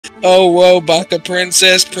Oh, whoa, Baka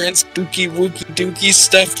Princess, Prince, Buki, Wookie, Dookie,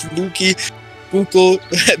 Stuffed, Buki, Bookle,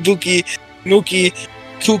 Buki, Mookie,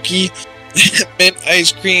 Cookie, mint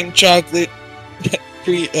ice cream, chocolate,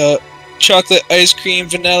 chocolate ice cream,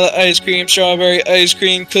 vanilla ice cream, strawberry ice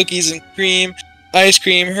cream, cookies and cream, ice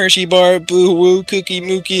cream, Hershey bar, boo woo, cookie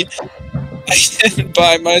mookie. I didn't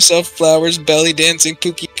buy myself flowers, belly dancing,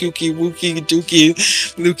 pookie, kookie, wookie, dookie,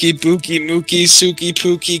 lookie, bookie, mookie, suki,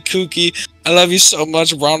 pookie, kookie. I love you so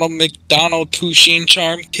much, Ronald McDonald, Pusheen,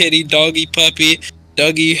 Charm, Kitty, Doggy, Puppy,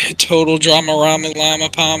 Dougie, Total Drama, Ramen, Llama,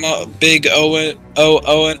 Palma, Big Owen,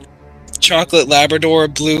 Owen, Chocolate Labrador,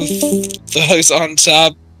 Blue Thugs on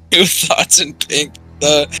top, New Thoughts in Pink.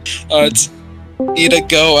 Need to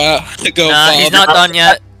go out. Nah, he's not done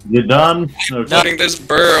yet. You done? Okay. This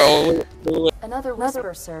burrow. Another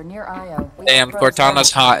whisper, sir, near Io. Damn,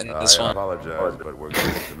 Cortana's hot in this I one. apologize, but we're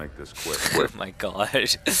going to make this quick. Oh my god.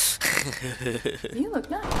 You look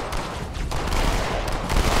nice.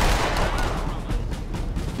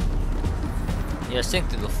 Yeah, sink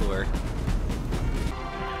through the floor.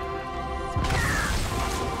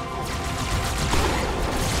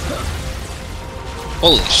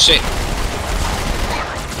 Holy shit.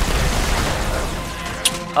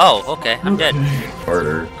 Oh, okay, I'm dead.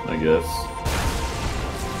 Harder, I guess.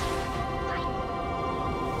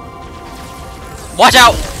 Watch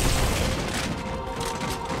out!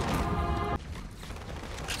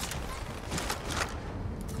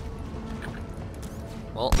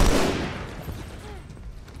 Well.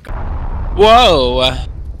 Whoa! Wow.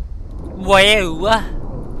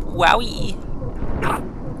 Wowie.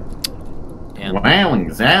 Damn. Wowie,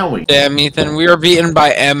 zowie. Damn, Ethan, we were beaten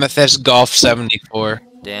by Amethyst Golf 74.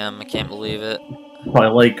 Damn, I can't believe it. By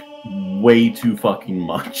like way too fucking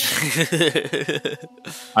much.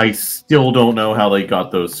 I still don't know how they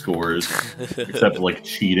got those scores, except like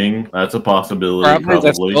cheating. That's a possibility. Probably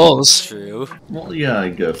that's goals. True. Well, yeah, I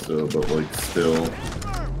guess so, but like still.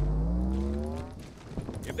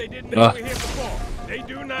 If they didn't know we here before, they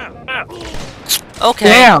do now. Okay.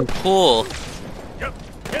 Damn. Cool. Yep.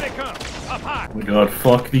 Here they come. Up high. Oh my god,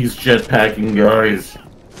 fuck these jetpacking guys.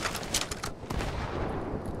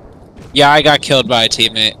 Yeah, I got killed by a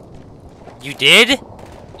teammate. You did?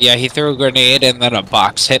 Yeah, he threw a grenade and then a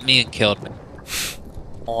box hit me and killed me.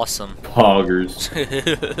 Awesome. Poggers.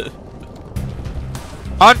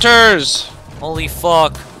 Hunters! Holy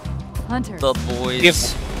fuck. Hunter. The boys.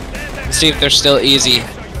 Let's see if they're still easy.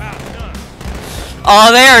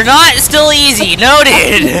 Oh, they are not still easy.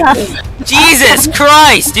 Noted. Jesus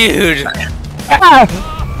Christ, dude.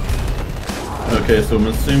 Okay, so I'm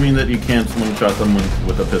assuming that you can't one-shot them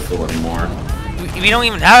with a pistol anymore. We don't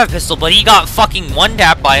even have a pistol, but he got fucking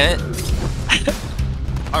one-tapped by it.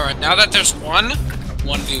 Alright, now that there's one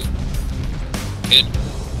view. Good.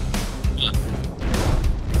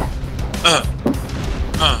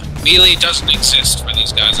 Melee doesn't exist for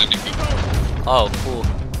these guys anymore. Oh, cool.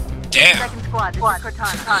 Damn. Second squad, this is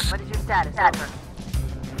Cortana. What is your status? Over.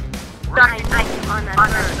 Starting on that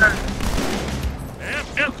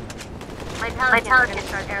bird. My intelligence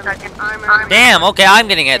start armor. Damn, okay, I'm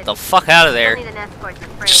gonna get the fuck out of there.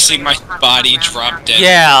 Just see my body drop dead.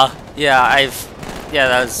 Yeah,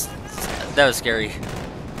 that was scary.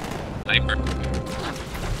 Sniper.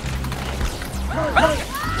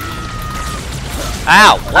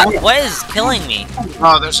 Ow, what is killing me?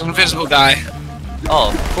 Oh, there's an invisible guy. Oh,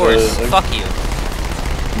 of course, fuck you.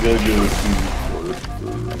 You gotta go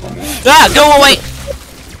Ah, go away!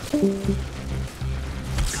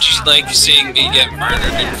 Just like seeing me get murdered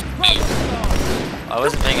in front of me. I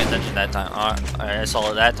wasn't paying attention that time. I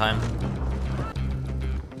saw it that time.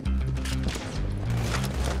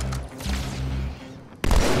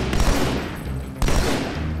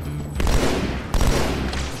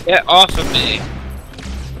 Get off of me.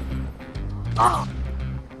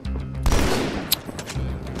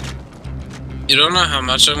 You don't know how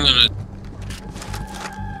much I'm gonna...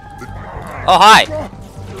 Oh, hi!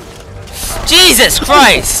 Jesus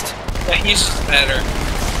Christ! Yeah, he's better.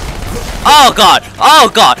 Oh god! Oh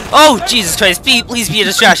god! Oh Jesus Christ! Please be a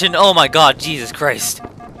distraction! Oh my god! Jesus Christ!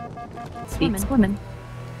 Swimming.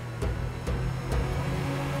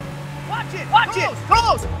 Watch it! Watch it!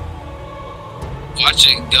 Close!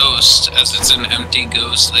 Watching Ghost as it's an empty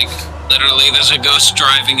ghost. Like, literally, there's a ghost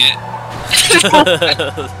driving it.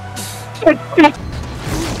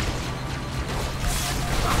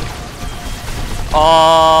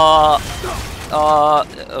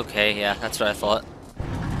 Okay, yeah, that's what I thought.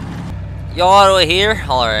 Y'all over here?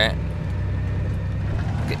 Alright.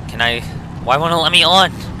 Can I... Why won't it let me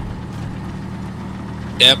on?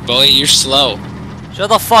 Yeah, boy, you're slow. Shut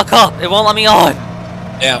the fuck up! It won't let me on!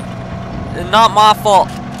 Yeah. It's not my fault.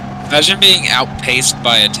 Imagine being outpaced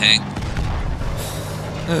by a tank.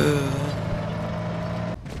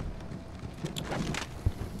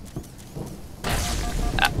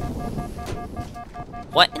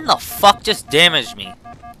 What in the fuck just damaged me?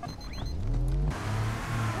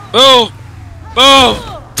 Boom! Boom!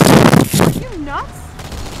 You nuts?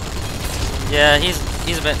 Yeah,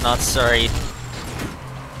 he's a bit nuts, sorry.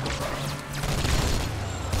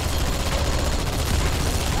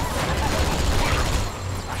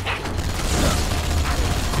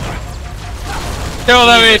 Kill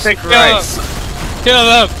them, Jesus Ethan! Christ. Kill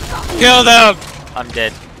them! Kill them! I'm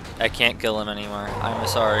dead. I can't kill him anymore. I'm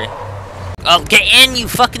sorry. Oh, get in, you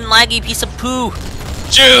fucking laggy piece of poo!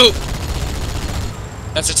 Shoot!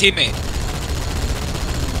 That's a teammate.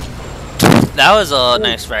 That was a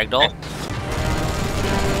nice ragdoll.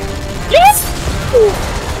 Yes!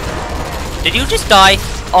 Did you just die?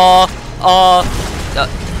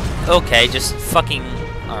 Okay, just fucking...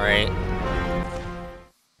 Alright.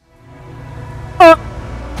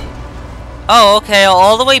 Oh, okay,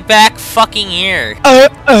 all the way back fucking here. I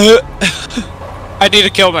need to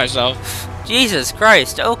kill myself. Jesus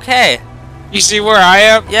Christ, okay. You see where I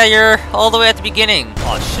am? Yeah, you're all the way at the beginning.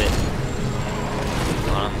 Oh, shit.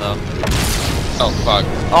 Hold on, though. Oh, fuck.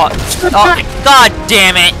 Oh, god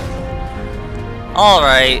damn it!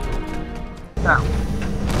 Alright.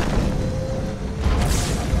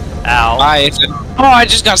 Ow. Bye, Ethan. Oh, I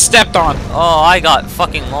just got stepped on. Oh, I got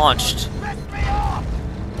fucking launched.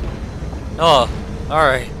 Oh,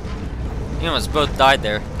 alright. You almost both died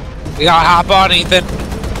there. We gotta hop on, Ethan.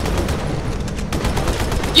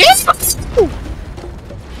 Yes!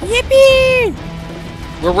 Yippee!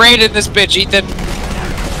 We're raiding this bitch, Ethan.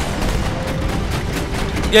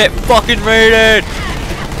 Get fucking raided!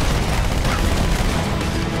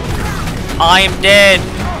 I am dead.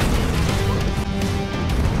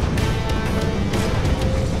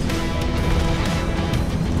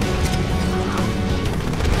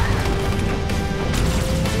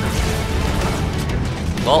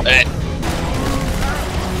 Well,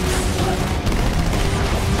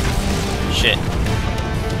 shit.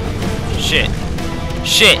 Shit.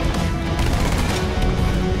 Shit.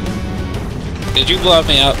 Did you blow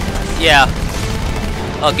me up? Yeah.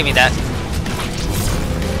 Oh, give me that.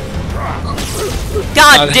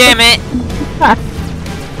 God damn it!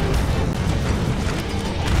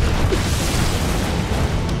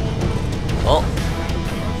 Oh.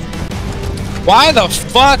 Why the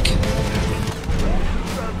fuck?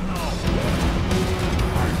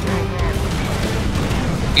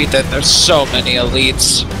 Ethan, there's so many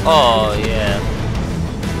elites. Oh, yeah.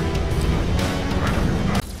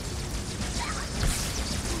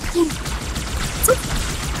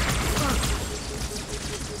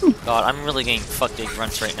 God, I'm really getting fucked big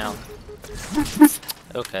grunts right now.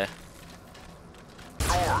 Okay.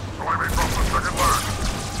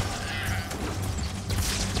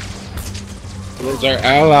 Those are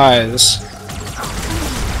allies.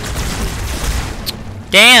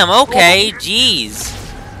 Damn, okay, jeez.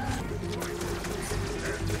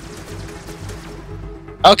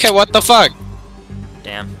 Okay, what the fuck?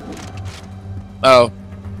 Damn. Oh.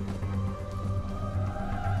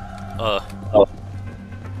 Oh,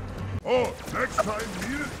 next time,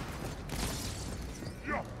 meet it.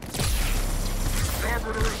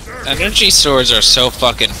 Energy swords are so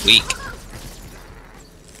fucking weak.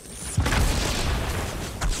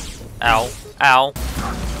 Ow. Ow.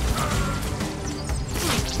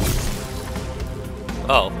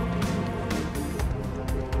 Oh.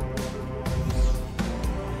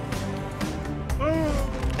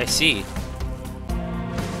 I see.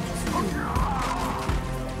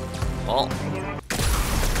 Well.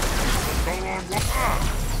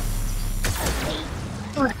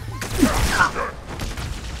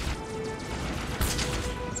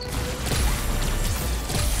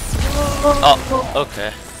 Oh,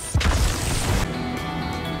 okay.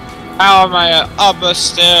 How am I up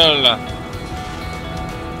still?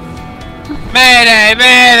 Mayday!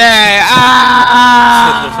 Mayday!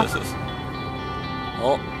 Ah!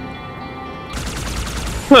 Oh.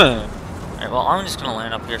 Alright, well, I'm just gonna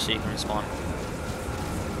land up here so you can respawn.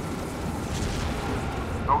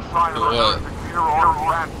 No sign of What? Earth, either or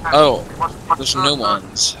land. Oh, We must there's new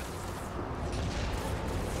ones.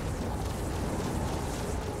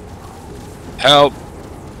 Help!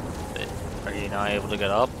 Are you not able to get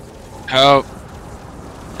up? Help!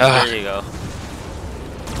 Ah. There you go.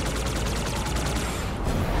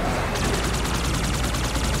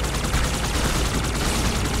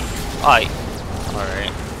 Alright.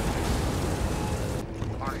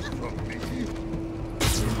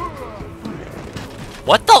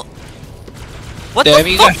 What the? What Damn, the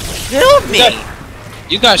you fuck got- killed me?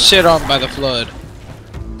 You got shit on by the flood.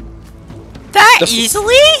 That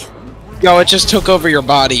easily? Yo, it just took over your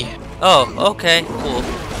body. Oh, okay, cool.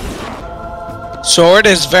 Sword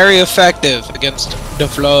is very effective against the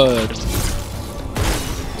flood.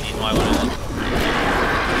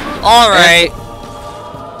 Alright,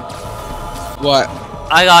 What?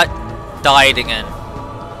 I got died again.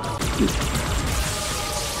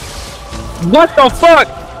 What the fuck?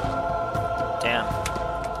 Damn.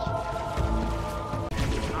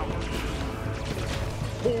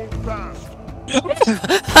 Hold fast.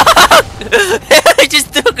 I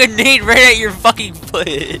just took a nade right at your fucking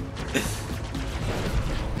foot.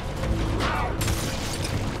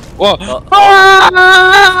 Whoa.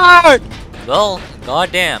 Well,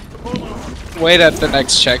 goddamn. Wait at the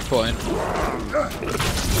next checkpoint.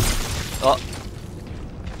 Oh.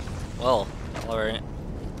 Well, alright.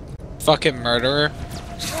 Fucking murderer.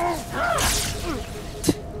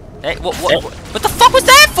 Hey, what the fuck was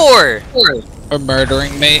that for? For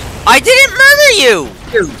murdering mate. I didn't murder you!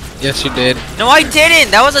 Yes, you did. No, I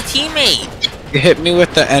didn't! That was a teammate! You hit me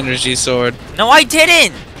with the energy sword. No, I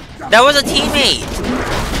didn't! That was a teammate!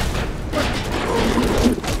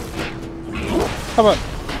 Come on.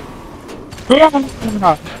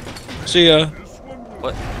 See ya.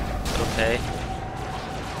 What? Okay.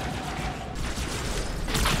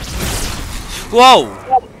 Whoa!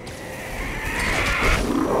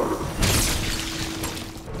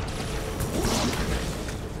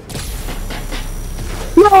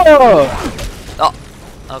 Oh,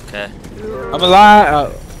 okay. I'm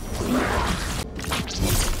alive.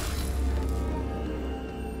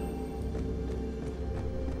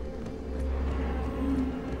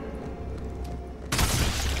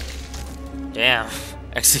 Damn.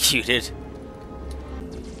 Executed.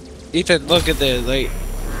 Ethan, look at this. Like,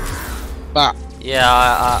 bah. Yeah,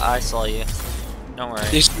 I saw you. Don't worry.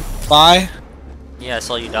 You bye. Yeah, I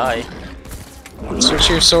saw you die. Switch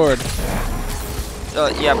your sword.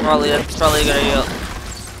 Yeah, probably. That's probably a good idea.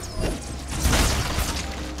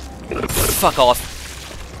 Fuck off.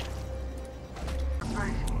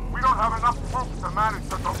 We don't have enough troops to manage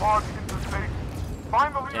such a large interstate.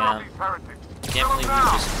 Find the leader Yeah. of these heretics. Can't believe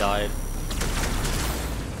you just died.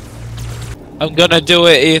 I'm gonna do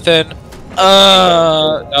it, Ethan.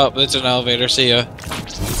 Oh, it's an elevator. See ya.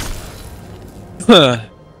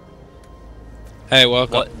 Hey,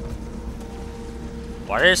 welcome. What?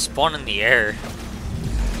 Why did it spawn in the air?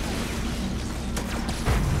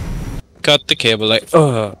 Cut the cable. Like,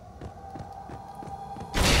 Damn,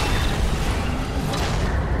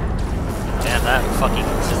 that fucking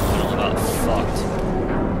system got fucked.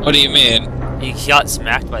 What do you mean? He got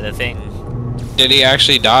smacked by the thing. Did he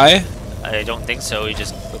actually die? I don't think so. He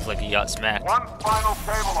just looked like he got smacked. One final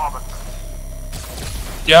cable officer.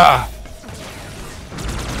 Yeah.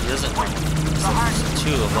 He doesn't. There's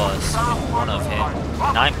two of us, one of him,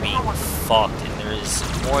 and I'm being fucked, and there is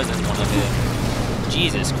more than one of him.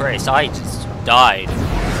 Jesus Christ, I just died.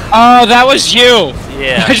 Oh, that was you.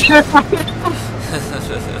 Yeah.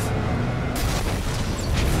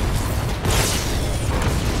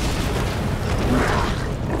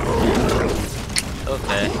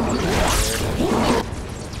 Okay.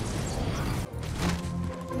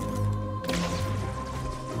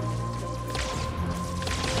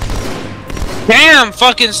 Damn,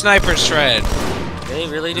 fucking sniper shred. They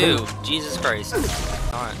really do. Jesus Christ.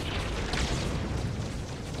 Alright.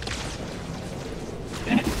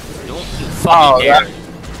 Don't you fucking dare.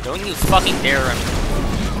 Don't you fucking dare run.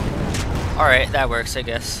 Alright, that works, I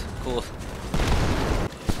guess. Cool.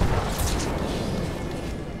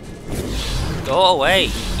 Go away,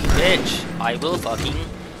 you bitch. I will fucking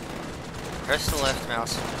press the left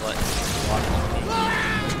mouse button.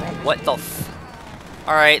 What the f?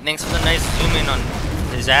 Alright, thanks for the nice zoom in on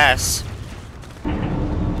his ass.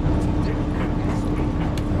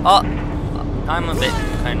 Oh, I'm a bit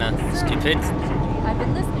kinda stupid. I've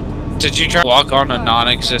been listening. Did you try to walk on a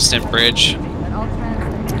non-existent bridge? But I'll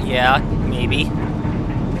translate. Yeah, maybe.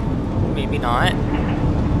 Maybe not.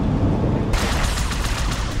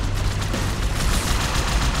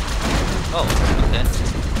 Oh, okay.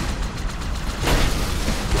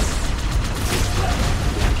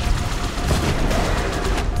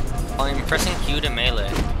 I'm pressing Q to melee.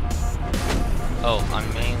 Oh, I'm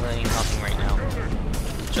meleeing nothing right now.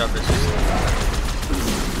 Jump resist.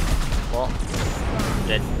 Well,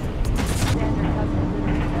 dead.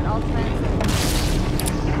 But I'll translate.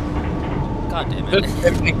 God damn Good it.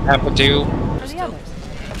 thing happened to you. For the others.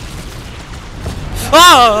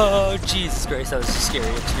 Oh, Jesus Christ, that was a scary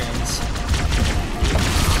experience.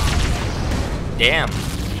 Damn.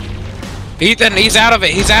 Ethan, he's out of it.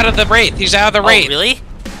 He's out of the wraith. He's out of the Oh, wraith. really?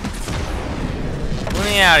 Let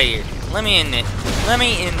me out of here. Let me in it. Let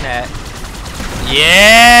me in that.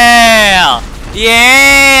 Yeah!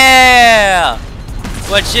 Yeah!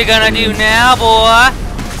 What you gonna do now, boy?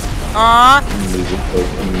 Huh? Move it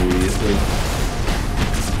up immediately.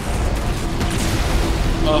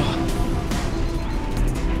 Oh,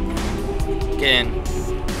 Get in.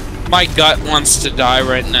 my gut wants to die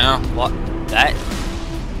right now. What? That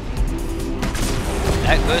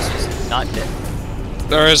ghost was not dead.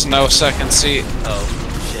 There is no second seat. Oh,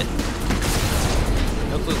 shit.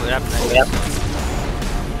 No clue what happened to that ghost.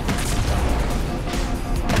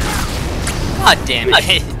 God damn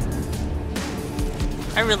it.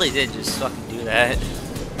 I really did just fucking do that.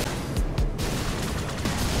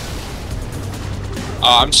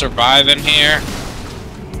 Oh, I'm surviving here.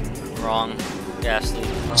 Wrong. Ghastly.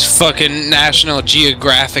 It's fucking National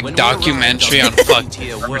Geographic documentary on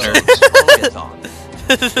fucking murder.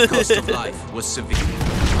 The cost of life was severe.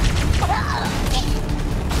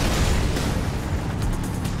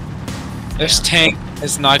 This tank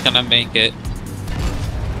is not gonna make it.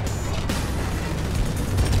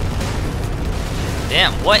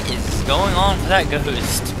 Damn, what is going on with that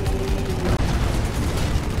ghost?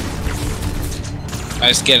 I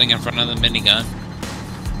was getting in front of the minigun.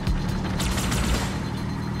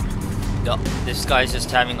 Yo, this guy's just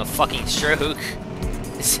having a fucking stroke.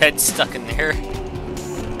 His head's stuck in there.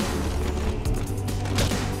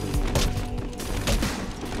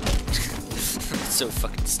 So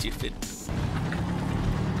fucking stupid.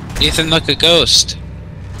 Ethan, look, a ghost.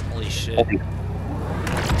 Holy shit.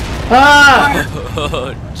 Ah!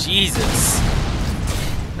 Oh, Jesus.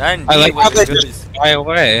 That I like indeed how was they a ghost. just fly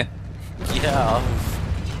away. Yeah.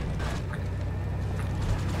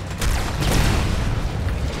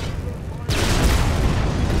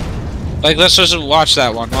 Like, let's just watch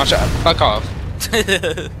that one. Watch it. Fuck off.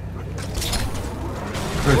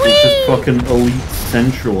 It's just fucking Elite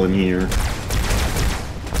Central in here.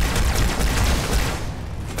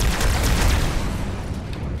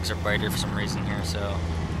 These are brighter for some reason here, so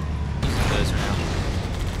using those now.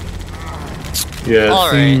 Yeah, it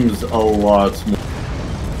Alright. seems a lot more.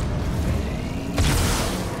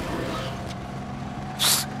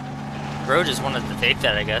 Bro just wanted to fake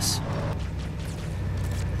that, I guess.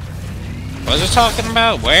 What was it talking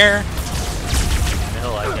about? Where?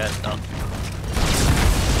 Middle, I guess. Oh,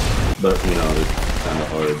 But, you know, it's kind of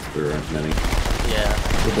hard. There aren't many. yeah.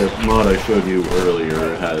 But the mod I showed you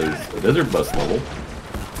earlier has a desert bus level.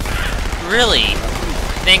 Really?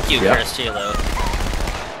 Thank you, Yeah. Chris Chilo.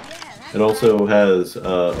 It also has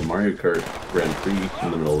a Mario Kart Grand Prix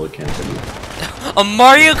in the middle of the campaign. A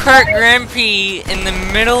Mario Kart Grand Prix in the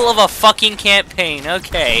middle of a fucking campaign.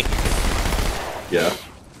 Okay. Yeah,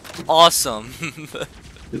 Awesome.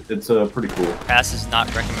 it's pretty cool. Pass is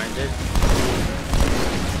not recommended.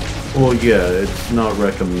 Well, yeah, it's not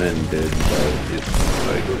recommended, but it's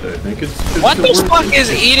I think it's just What the worth fuck it.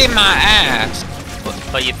 is eating my ass?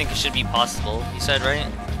 But you think it should be possible, you said, right?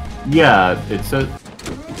 Yeah, it's a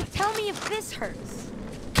Tell me if this hurts.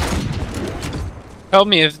 Tell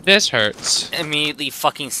me if this hurts. Immediately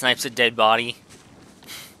fucking snipes a dead body.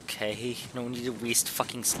 Okay, no need to waste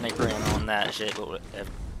fucking sniper ammo on that shit, but whatever.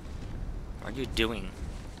 What are you doing?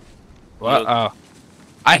 What? Oh.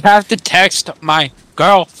 I have to text my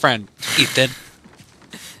girlfriend, Ethan.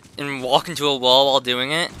 And walk into a wall while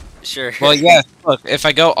doing it? Sure. Well, yeah, look, if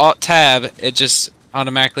I go Alt-Tab, it just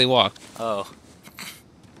automatically walks. Oh.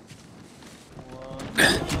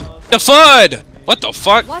 The FUD! What the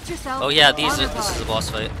fuck? Watch yourself. Oh yeah, this Honor is guard. the boss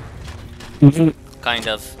fight. Kind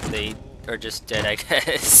of. They are just dead, I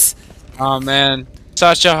guess. Oh man,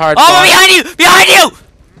 such a hard Oh, boss. behind you! Behind you!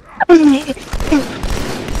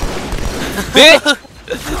 Bitch!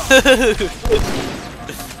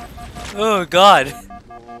 Oh god.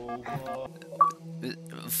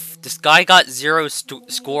 This guy got 0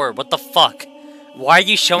 score. What the fuck? Why are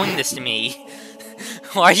you showing this to me?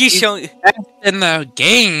 Why are you showing? In the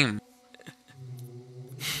game.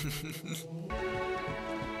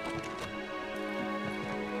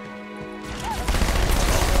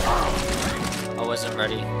 I wasn't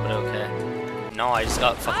ready, but okay. No, I just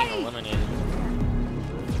got fucking eliminated.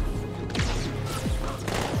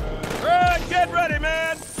 Alright, get ready,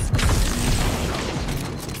 man!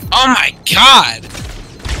 Oh my god!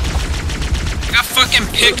 I got fucking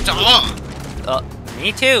picked off.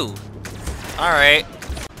 Me too. Alright.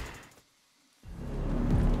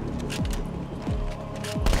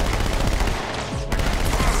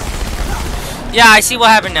 Yeah, I see what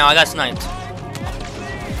happened now. I got sniped.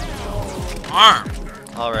 Arm.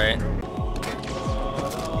 Alright. I'm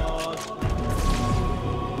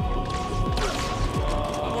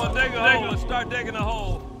gonna dig a hole. Let's start digging a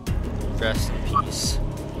hole. Rest in peace.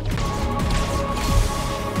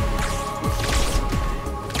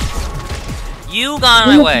 You got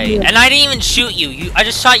in my way, and I didn't even shoot you. I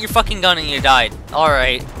just shot your fucking gun and you died.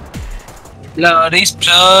 Alright. Bloody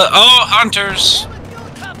oh, hunters!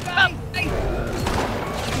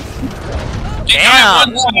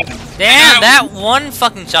 Damn! Damn, that one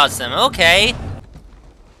fucking shots them. Okay.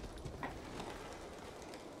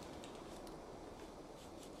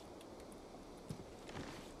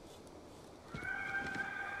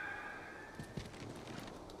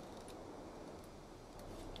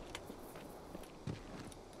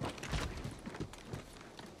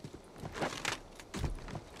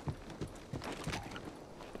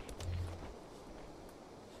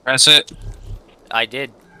 Press it. I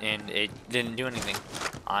did, and it didn't do anything.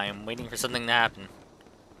 I am waiting for something to happen.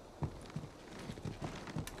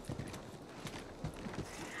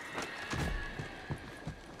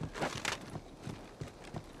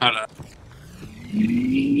 Hold on.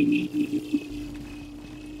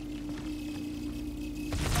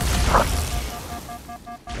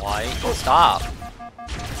 Why? Stop.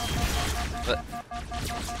 But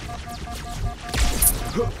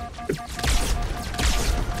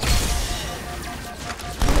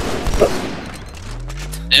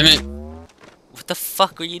Damn it. what the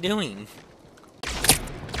fuck are you doing?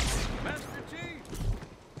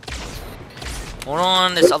 Hold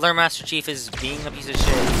on, this other Master Chief is being a piece of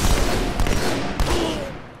shit.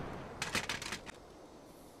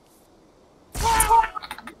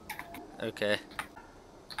 Okay.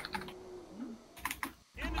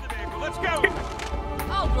 Into the vehicle. Let's go.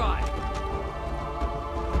 I'll drive.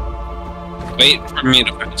 Wait for me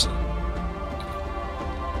to press it.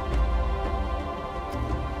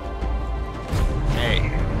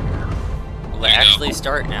 Hey. Will it actually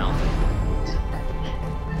start now?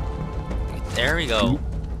 There we go.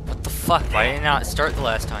 What the fuck? Why did it not start the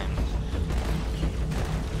last time?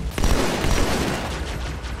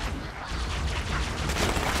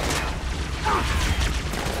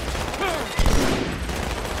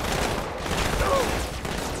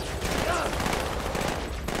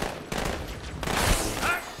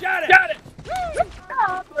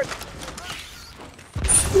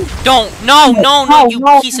 Don't! No, no, no, you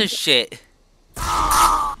piece of shit!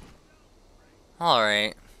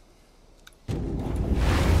 Alright.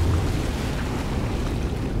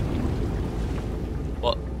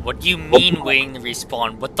 What do you mean waiting to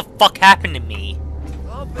respawn? What the fuck happened to me?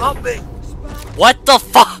 What the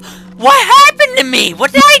fuck? What happened to me?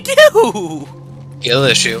 What did I do? Skill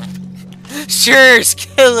issue. Sure,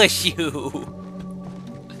 skill issue.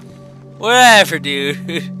 Whatever, dude.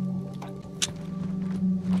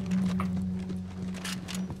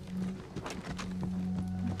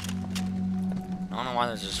 I don't know why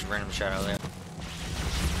there's just random shot out there.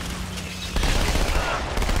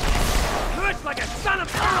 Like a son of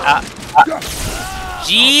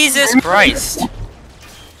Jesus Christ!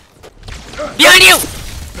 Behind you!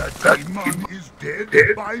 That demon is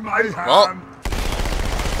dead by my hand. Well.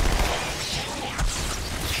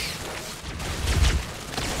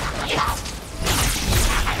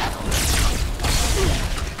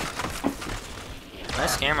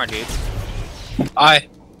 Nice camera, dude. Bye.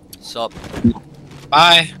 Sup?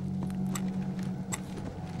 Bye.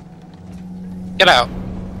 Get out.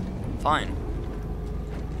 Fine.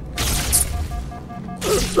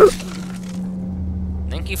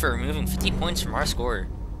 Thank you for removing 50 points from our score.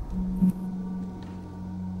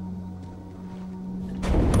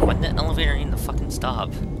 Why did the elevator need to fucking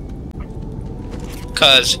stop?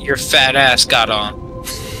 Cause your fat ass got on.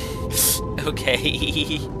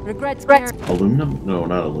 Okay. Regrets, parent. Aluminum? No,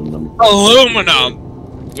 not aluminum.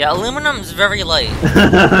 Aluminum! Yeah, aluminum's very light.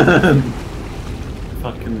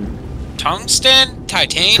 Fucking Tungsten?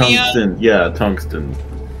 Titanium? tungsten. Yeah, tungsten.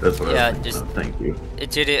 That's what Yeah, I was thinking just- of. Thank you.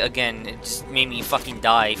 It did it again. It just made me fucking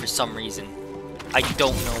die for some reason. I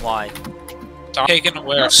don't know why. Taken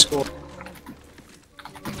away our score.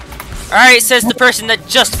 Alright, says the person that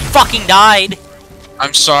just fucking died.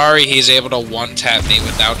 I'm sorry he's able to one-tap me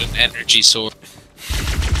without an energy sword.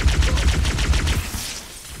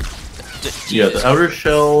 Yeah, the outer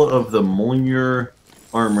shell of the Mjolnir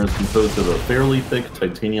armor is composed of a fairly thick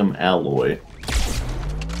titanium alloy.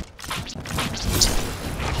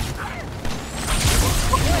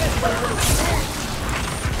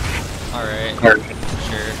 Alright.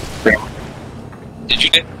 Sure. Did you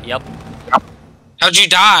get? Yep. How'd you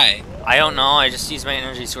die? I don't know, I just used my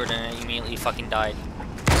energy sword and it immediately fucking died.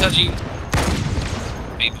 Because you...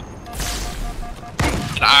 Maybe.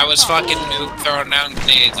 And I was fucking throwing down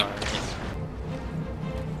grenades.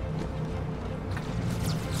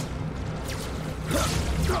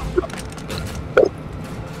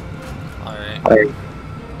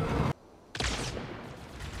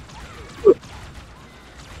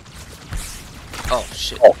 Oh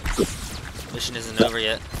shit. Mission isn't over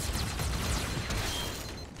yet.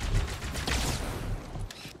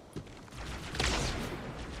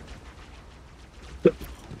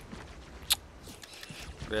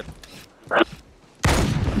 Rip.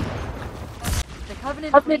 The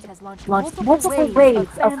Covenant fleet has launched multiple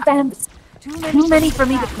waves of fans. Too many for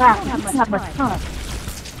me to crack. I don't have much time.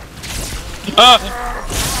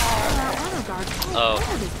 Oh.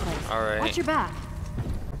 Alright. Watch your back.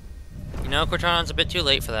 You know, Cortana's a bit too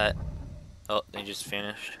late for that. Oh, they just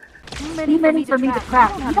finished. Too many for me to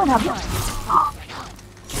crack. I don't have much.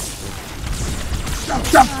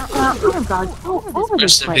 Honor guards all over this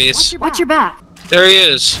Rest in place. peace. Watch your back. There he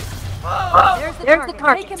is. There's the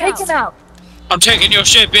target. Take him out. I'm taking your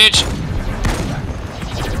shit, bitch.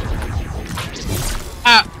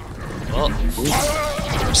 Ah. Oh.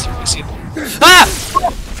 Rest in peace. Ah!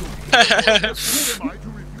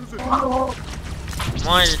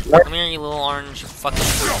 Come here, you little orange fucking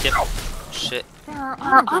dip shit. There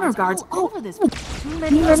are honor guards all over this place. Too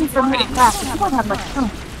many for me to crack. I don't have much time.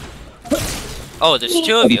 Oh, there's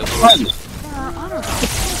two of you. There are honor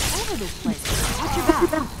guards all over this place. Watch your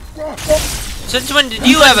back. Since when did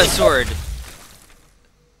you have a sword?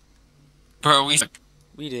 Bro,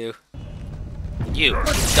 We do. You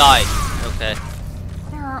died. Okay.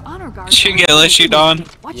 There are honor guards. She get let you down.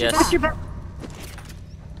 Watch Yes. your back.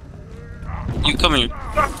 You come here.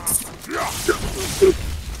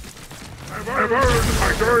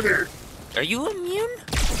 Are you immune?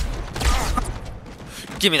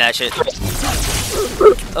 Give me that shit.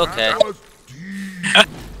 Okay.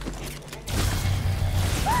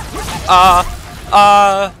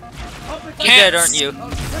 You're dead, aren't you?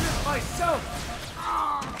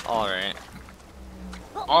 Alright.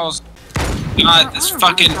 Oh, God, this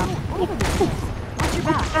fucking. Watch your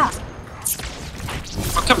back.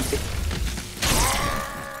 Oh, come.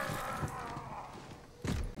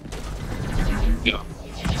 Go.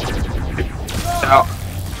 Out.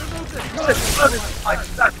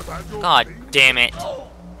 God damn it.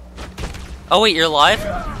 Oh wait, you're alive?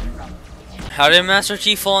 How did Master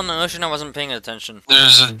Chief fall in the ocean? I wasn't paying attention.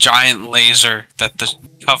 There's a giant laser that the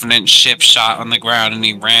Covenant ship shot on the ground, and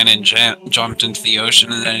he ran and jumped into the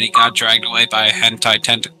ocean, and then he got dragged away by a hentai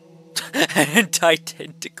tentacle.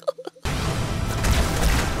 Hentai-tentacle.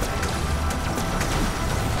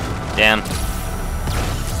 Damn.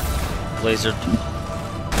 Laser.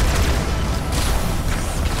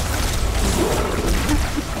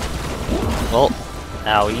 Well,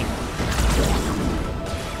 owie.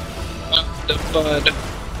 The bud.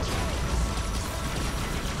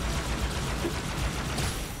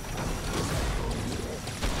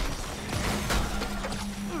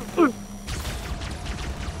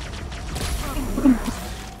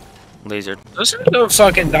 Laser. Those no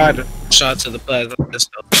fucking died shots of the plasma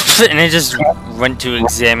pistol. And it just went to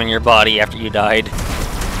examine your body after you died.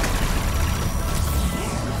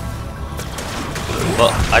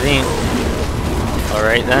 Well, I didn't.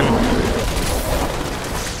 Alright then.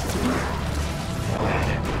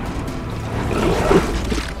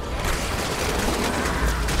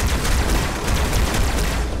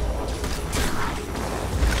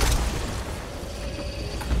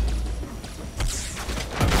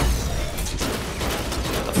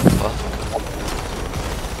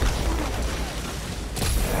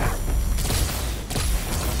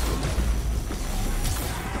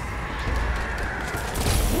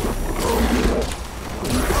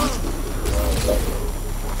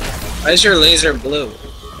 Why is your laser blue?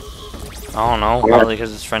 I don't know, probably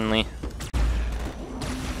because it's friendly.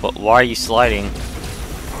 But why are you sliding?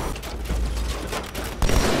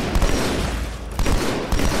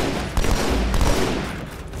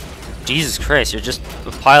 Jesus Christ, you're just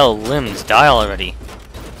a pile of limbs. Die already.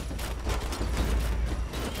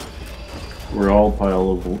 We're all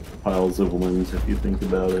piles of limbs if you think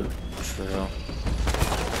about it. True.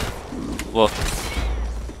 Well,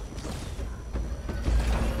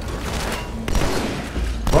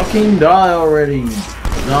 Fucking die already,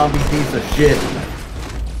 zombie piece of shit.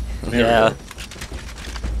 There we yeah. go.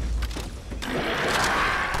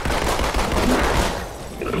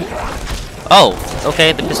 Oh,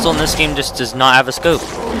 okay, the pistol in this game just does not have a scope.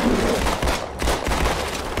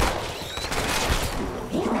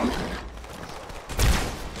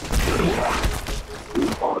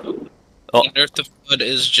 I wonder if the flood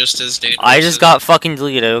is just as dangerous. I just got fucking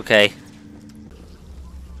deleted, okay.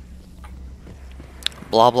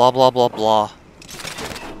 Blah blah blah blah blah.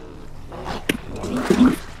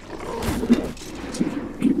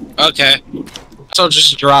 Okay. So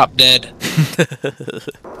just drop dead.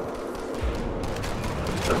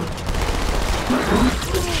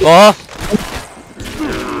 Oh!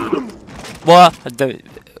 What?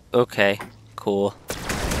 Okay, cool.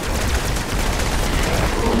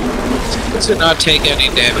 To not take any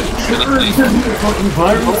damage.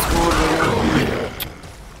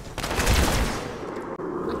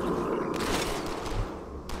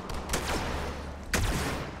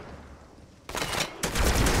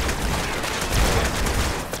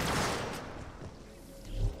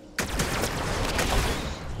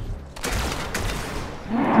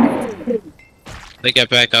 They get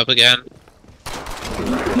back up again.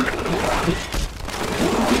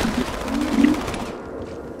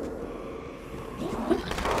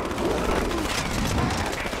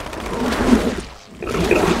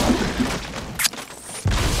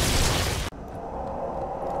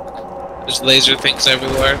 There's laser things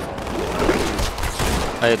everywhere.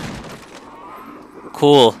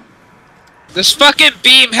 Cool. This fucking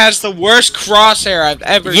beam has the worst crosshair I've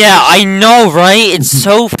ever Yeah, used. I know, right? It's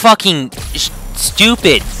so fucking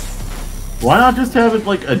stupid. Why not just have it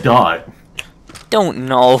like a dot? Don't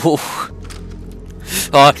know.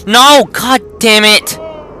 No! God damn it!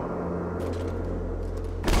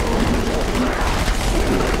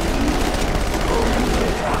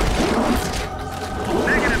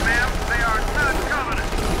 Negative, ma'am. They are not Covenant.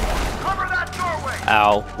 Cover that doorway.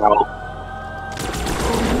 Ow.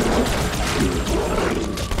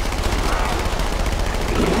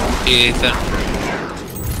 Ethan.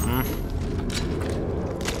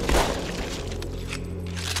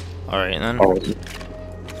 Alright then.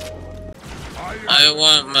 I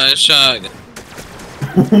want my shotgun.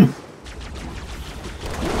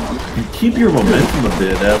 You keep your momentum a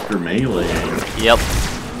bit after meleeing. Yep.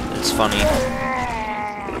 It's funny.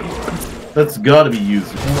 That's gotta be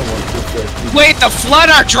useful. Wait, the Flood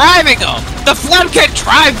are driving them! The Flood can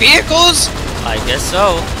drive vehicles?! I guess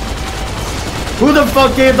so. Who the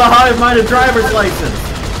fuck gave the hive mind a driver's license?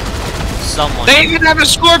 Someone. They even have a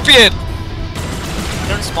Scorpion!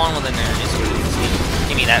 Don't spawn within there. Just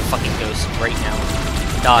give me that fucking ghost right now.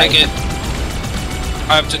 Die. Take it.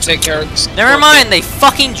 I have to take care of this. Never mind, they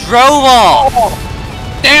fucking drove off!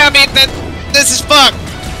 Damn, Ethan! This is fucked!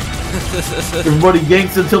 Everybody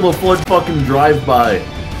yanks until the flood fucking drive by.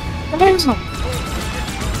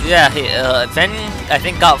 Yeah, Ben, I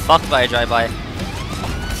think, got fucked by a drive-by.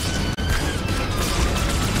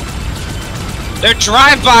 They're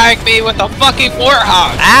drive-bying me with a fucking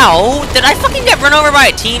warthog! Ow! Did I fucking get run over by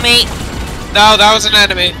a teammate? No, that was an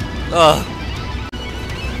enemy. Ugh.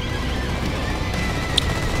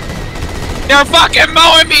 They're fucking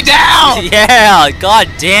mowing me down! Yeah, god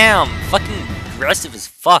damn. Fucking aggressive as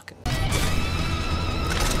fuck.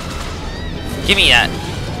 Give me that.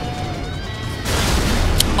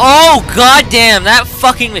 Oh, god damn, that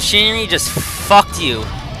fucking machinery just fucked you.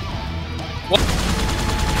 What?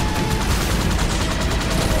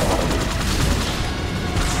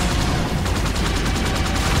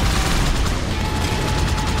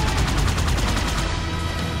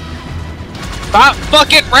 Stop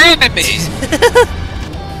fucking ramming me!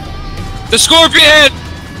 The Scorpion!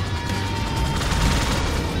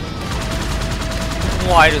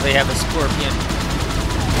 Why do they have a Scorpion?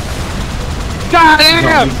 God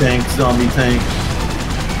damn! Zombie tank.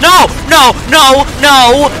 No! No! No!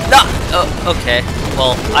 No! No! Okay.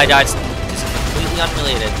 Well, I died. This is completely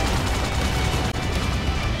unrelated.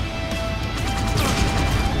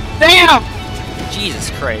 Damn! Jesus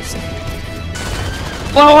Christ.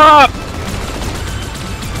 Blow up!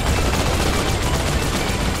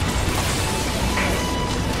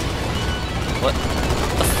 What the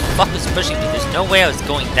fuck was pushing me? There's no way I was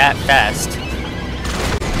going that fast.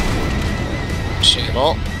 Shit.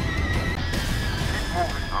 Well,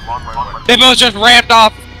 I'm on my way. They both just rammed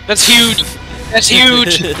off. That's huge. That's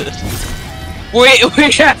huge. we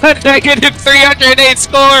have a negative 308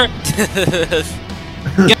 score.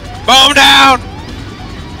 Boom down.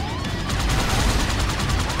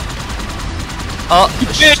 Oh,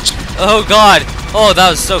 Bitch. oh god. Oh, that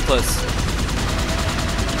was so close.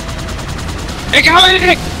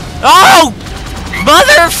 Incoming. Oh!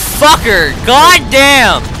 Motherfucker! God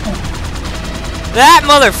damn! That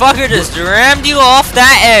motherfucker just rammed you off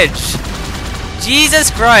that edge.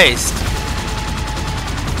 Jesus Christ.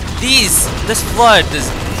 This flood does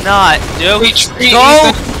not do. Retreat.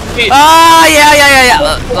 Go! Ah, yeah.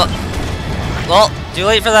 Well, too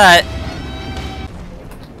late for that.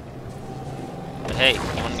 But hey,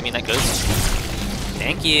 you wanna give me that ghost?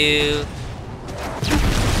 Thank you.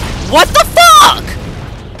 What the fuck?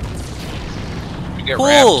 You get Cool.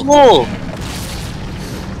 rammed. Cool.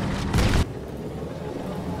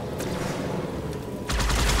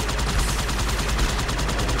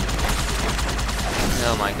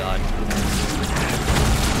 Oh my god.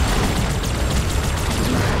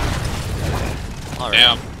 Alright.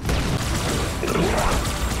 Damn.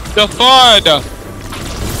 The flood!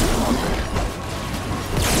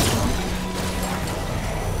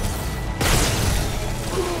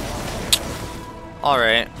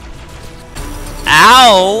 Alright.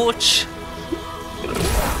 Ouch!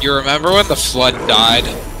 You remember when the flood died?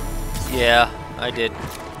 Yeah, I did.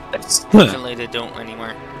 Fortunately, they don't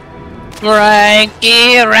anymore.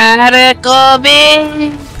 Frankie Radical Me!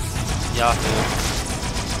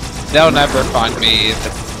 Yahoo. They'll never find me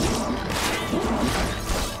either.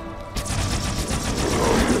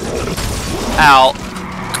 Ow.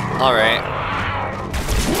 Alright.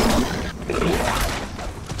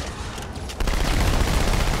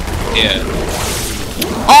 Yeah.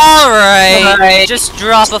 Alright! Just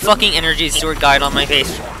drop a fucking energy sword guide on my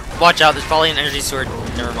face. Watch out, there's probably an energy sword.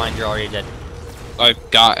 Never mind, you're already dead.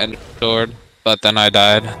 I've gotten a sword, but then I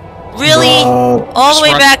died. Really? All the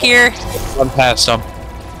way back here? Run past them.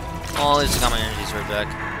 Oh, at least I got my energy sword back.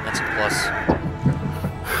 That's a plus.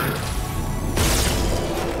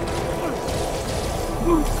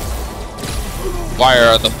 Why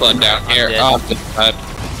are the flood down here? dead. Oh, the flood.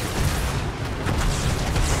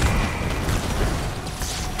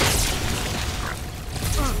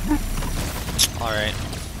 Alright.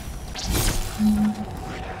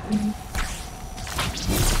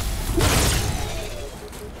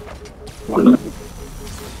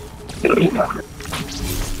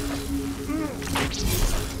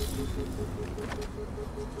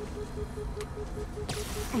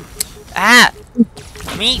 Ah!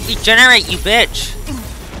 Let me regenerate, you bitch!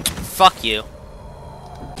 Fuck you.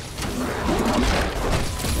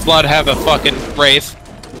 Flood have a fucking wraith.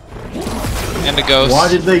 And a ghost. Why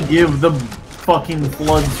did they give the fucking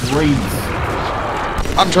floods raids?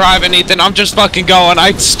 I'm driving, Ethan. I'm just fucking going.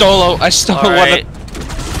 I stole one Alright. of...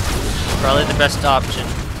 Probably the best option.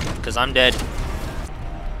 Because I'm dead.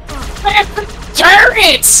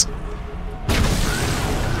 Turrets!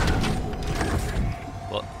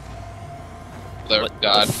 What? Lord What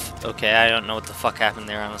God. Okay, I don't know what the fuck happened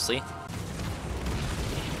there, honestly.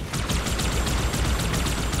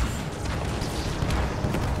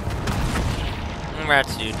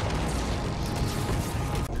 Rats, dude.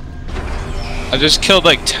 I just killed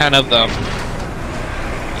like 10 of them.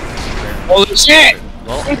 Holy shit!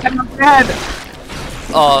 Well, I'm dead!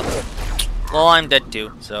 well, I'm dead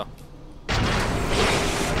too, so.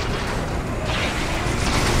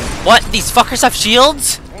 What? These fuckers have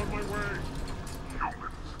shields?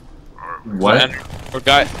 What?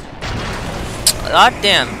 Forgot. God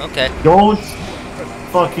damn, okay. Don't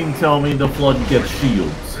fucking tell me the flood gets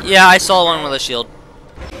shields. Yeah, I saw one with a shield.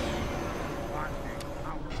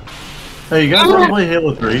 Hey, you guys wanna play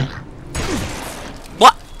Halo 3?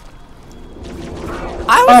 What?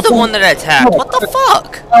 I was the one that attacked. What the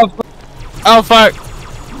fuck? Oh fuck!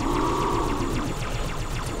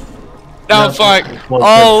 No Yeah, fuck! the floods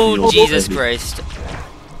have Oh, shields, Jesus baby. Christ.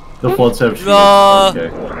 The floods have shields. Okay.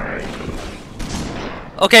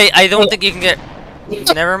 Okay, I don't think you can get...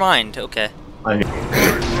 Never mind, okay.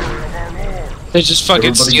 They just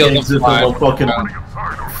fucking Everybody steal the gains it flag. from a fucking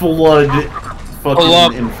flood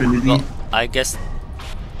Love. fucking infinity. Well, I guess...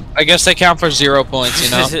 I guess they count for 0 points, you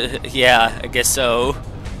know? Yeah, I guess so.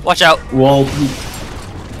 Watch out. Well,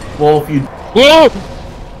 if you Whoa!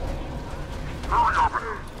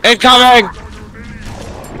 Incoming!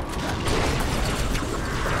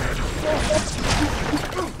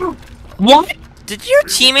 What? Did your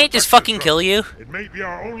teammate just fucking kill you? It may be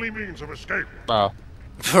our only means of escape. Bro.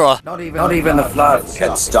 Bruh. Not even the floods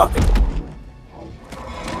can stop it.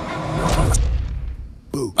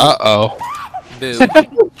 Uh-oh. Boo.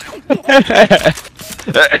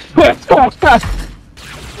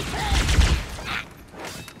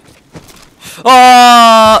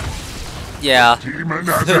 Yeah. Demon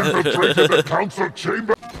has infiltrated the council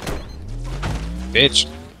chamber. Bitch.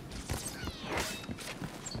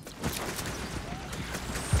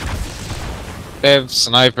 They have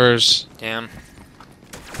snipers. Damn.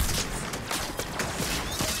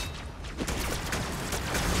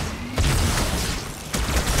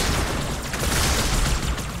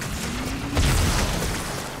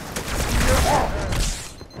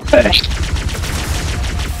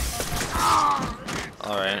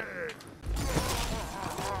 Alright.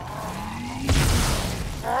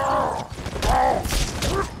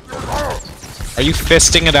 Are you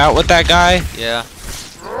fisting it out with that guy? Yeah.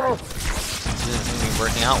 This isn't gonna be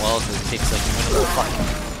working out well because it takes like minimal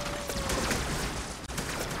fucking.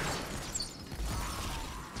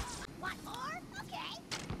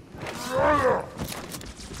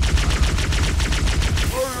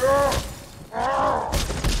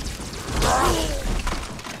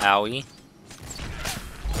 Owie.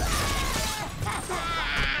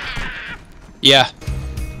 Yeah.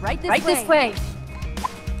 Right this way.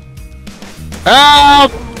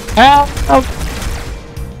 Help! Help!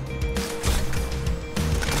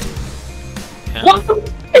 Yeah. What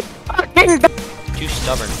the fucking? Too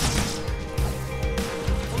stubborn.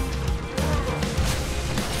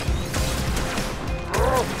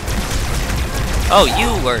 Oh,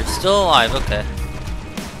 you were still alive. Okay.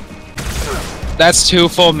 That's 2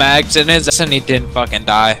 full mags in his, and he didn't fucking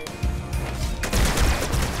die.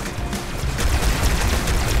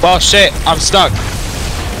 Well, shit, I'm stuck.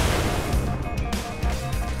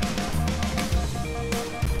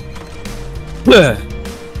 No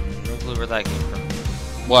clue where that came from.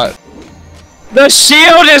 What? The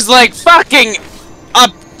shield is like fucking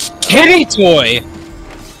a kitty toy.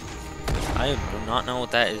 I do not know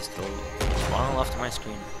what that is till bottom left of my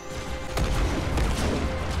screen.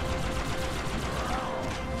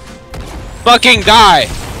 Fucking die.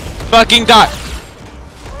 Fucking die.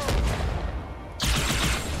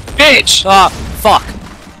 Bitch. Ah, fuck.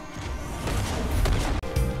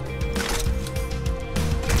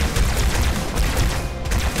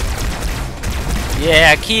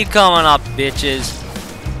 Yeah, keep coming up, bitches.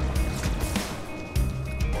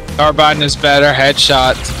 Carbine is better.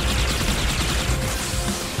 Headshot.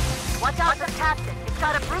 Watch out for Captain. It's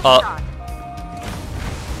got a brute shot.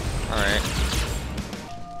 Alright.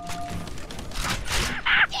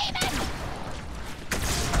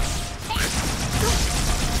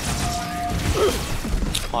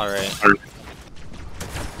 Alright.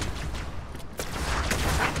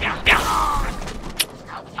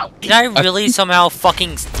 Did I really somehow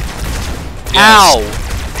fucking... Ow!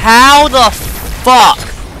 How the fuck?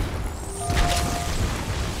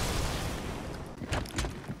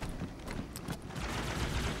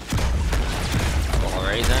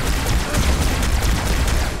 Alright then.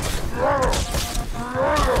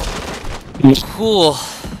 Cool.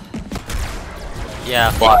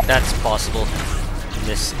 Yeah, that's possible in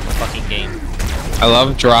this fucking game. I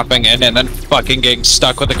love dropping in and then fucking getting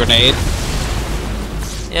stuck with a grenade.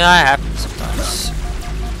 Yeah, that happens sometimes.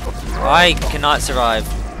 I cannot survive.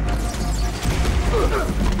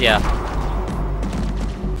 Yeah.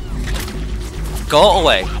 Go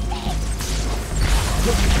away.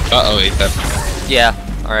 Uh-oh, Ethan. Yeah,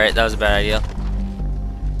 alright, that was a bad idea.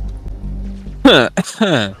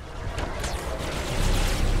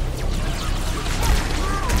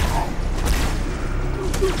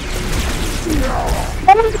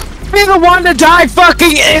 Be the one to die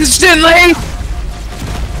fucking instantly!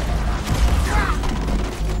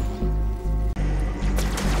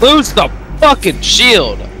 Lose the fucking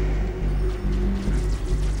shield!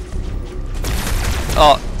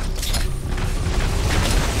 Oh.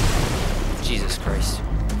 Jesus Christ.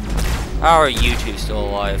 How are you two still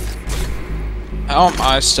alive? How am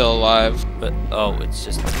I still alive? But, oh, it's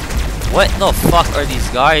just... What the fuck are these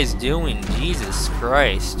guys doing? Jesus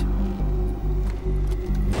Christ.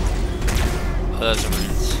 Oh, those are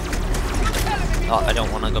mines. Oh, I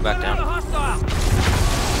don't want to go back down.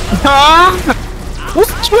 Where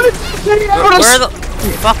the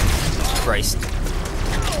fuck? Christ.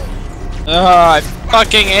 I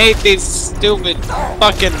fucking hate these stupid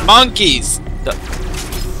fucking monkeys.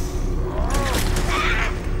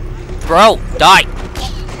 Bro, die!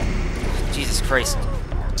 Jesus Christ.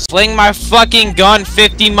 Sling my fucking gun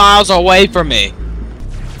 50 miles away from me.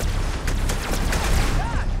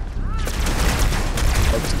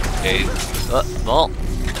 Okay. Well,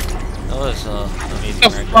 that was amazing.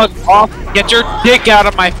 Get the fuck off! Get your dick out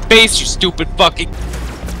of my face, you stupid fucking.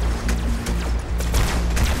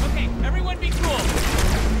 Okay, everyone be cool.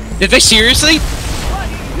 Did they seriously? What?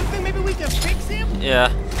 You think maybe we can fix him?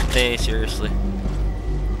 Yeah, they seriously.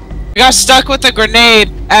 I got stuck with a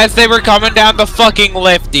grenade as they were coming down the fucking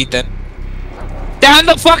lift, Ethan. Down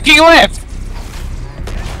the fucking lift!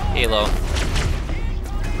 Halo.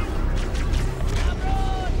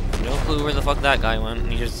 No clue where the fuck that guy went.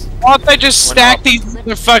 He just. Why don't they just stack these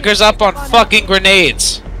motherfuckers up on fucking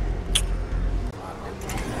grenades?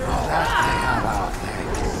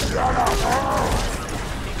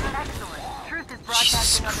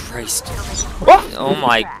 Jesus Christ. Oh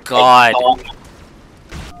my god.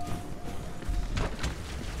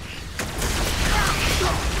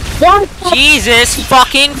 What? Jesus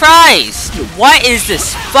fucking Christ! What is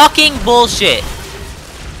this fucking bullshit?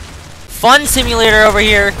 Fun simulator over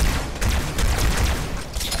here.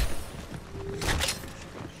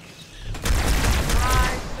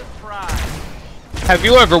 Have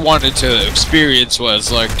you ever wanted to experience what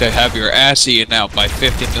it's like to have your ass eaten out by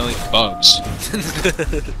 50 million bugs?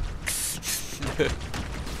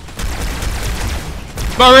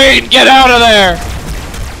 Marine, get out of there!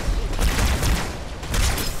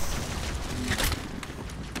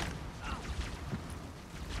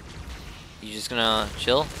 You just gonna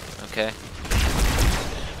chill? Okay.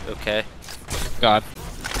 Okay. God.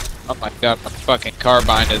 Oh my god, my fucking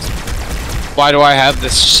carbine is... Why do I have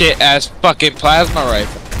this shit-ass fucking plasma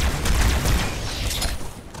rifle?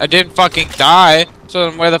 I didn't fucking die, so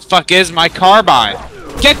then where the fuck is my carbine?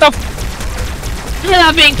 Get the f- You're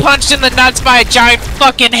not being punched in the nuts by a giant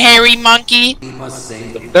fucking hairy monkey!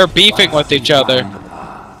 They're beefing with each other.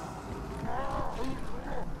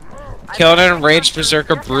 Killing an enraged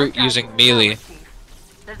berserker brute using melee.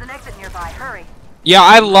 There's an exit nearby. Hurry. Yeah,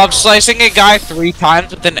 I love slicing a guy 3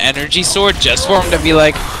 times with an energy sword just for him to be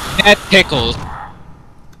like, that tickles.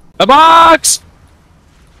 The box!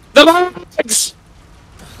 The box!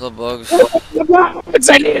 The bugs. The box!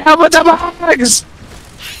 I need help with the box!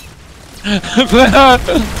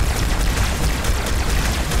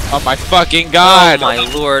 Oh my fucking god! Oh my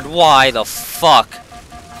lord, why the fuck?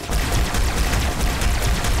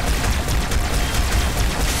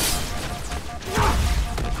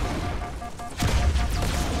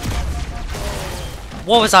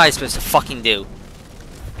 What was I supposed to fucking do?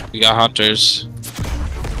 We got hunters.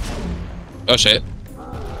 Oh shit.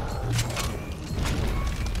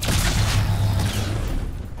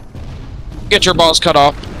 Get your balls cut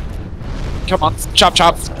off. Come on, chop,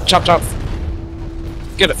 chop, chop, chop.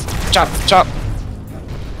 Get it, chop, chop.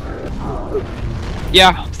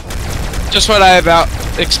 Yeah, just what I about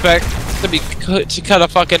expect to cut a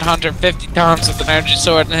fucking hunter 50 times with an energy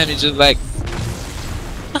sword, and then he's just like,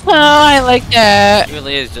 oh, I like that. It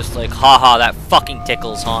really is just like, haha, that fucking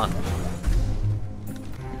tickles, huh?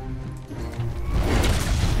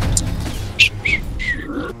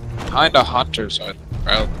 Kinda hunters,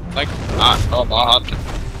 bro. Like, not normal hunter.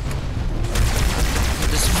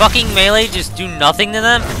 Does fucking melee just do nothing to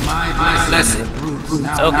them?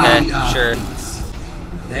 Okay, sure.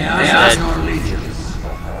 They are your legions,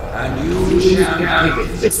 and you shall have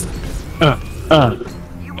it.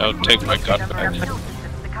 Don't take my gun back.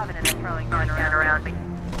 The Covenant is throwing mine around me.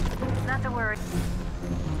 Not to worry.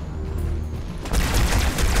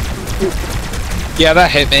 Yeah,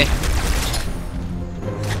 that hit me.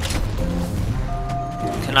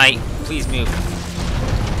 Can I please move?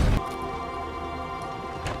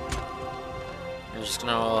 You're just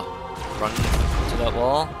gonna run to that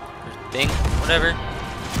wall? Or thing? Whatever.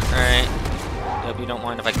 Alright. Hope you don't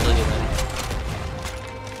mind if I kill you then.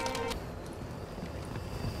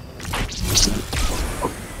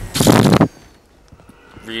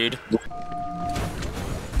 Rude.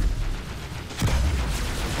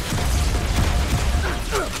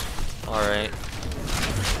 Alright.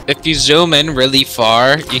 If you zoom in really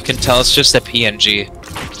far, you can tell it's just a PNG.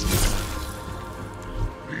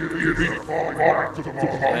 Yeah,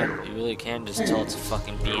 you really can just tell it's a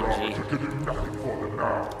fucking PNG.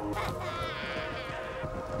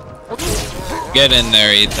 Get in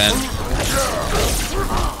there, Ethan.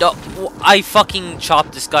 No, I fucking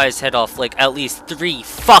chopped this guy's head off like at least 3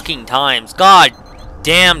 fucking times. God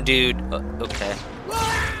damn, dude. Okay.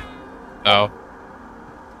 Oh.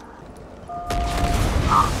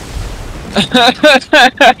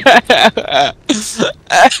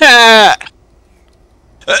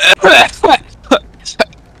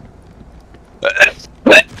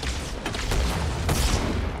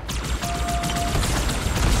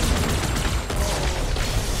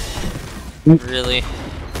 Really?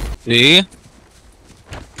 See?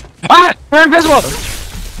 Ah! We're invisible!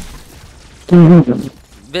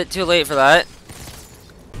 Bit too late for that.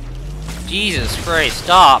 Jesus Christ,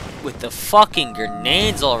 stop with the fucking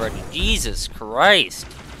grenades already. Jesus Christ.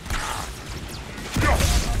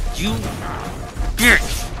 You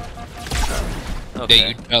bitch! Okay. Yeah,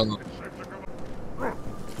 you tell him.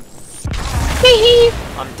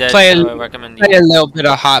 I'm dead, Play so I recommend a you. little bit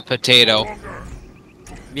of hot potato.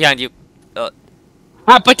 Behind you.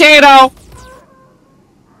 Hot potato!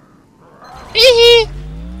 Hee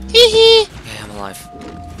hee! Okay, I'm alive.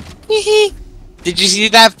 Hee. Did you see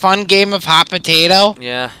that fun game of hot potato?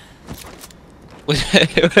 Yeah. Do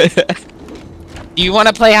you want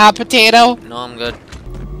to play hot potato? No, I'm good.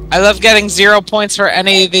 I love getting 0 points for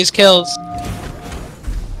any of these kills.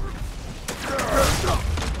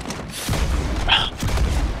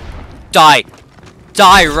 Die!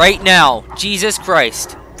 Die right now! Jesus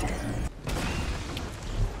Christ!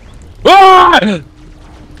 Ah!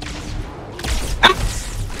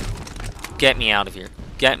 Get me out of here.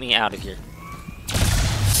 Get me out of here.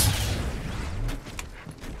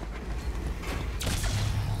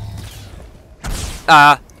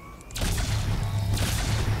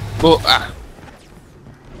 Well,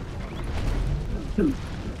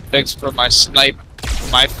 fix for my snipe.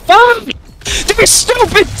 My phone! These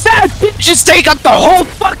stupid sad bitches take up the whole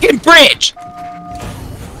fucking bridge!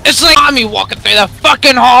 It's like me walking through the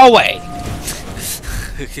fucking hallway!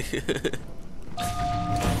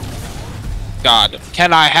 God,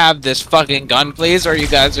 can I have this fucking gun, please? Or are you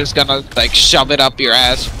guys just gonna, like, shove it up your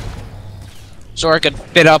ass? So I can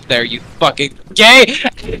fit up there, you fucking gay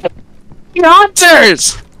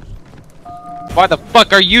hunters! Why the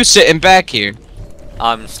fuck are you sitting back here?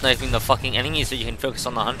 I'm sniping the fucking enemies so you can focus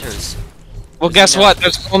on the hunters. Well, guess what?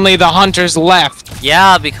 There's only the hunters left.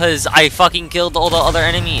 Yeah, because I fucking killed all the other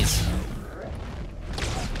enemies.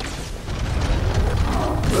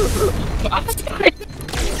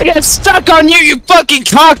 I got stuck on you, you fucking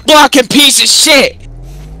cock-blocking piece of shit!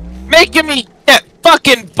 Making me get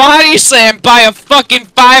fucking body slammed by a fucking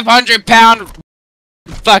 500-pound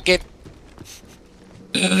fucking...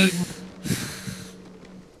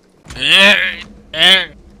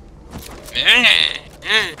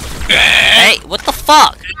 Hey, what the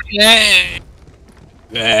fuck?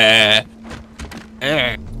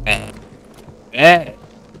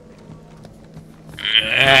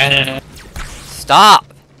 Stop!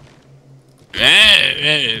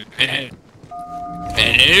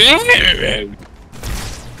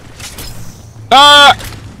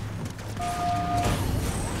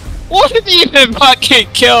 What even fucking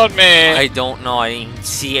killed me? I don't know, I didn't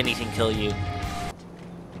see anything kill you.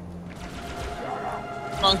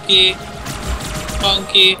 Monkey.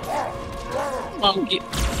 Monkey. Monkey.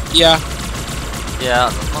 Yeah.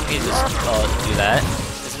 Yeah, monkeys just do that.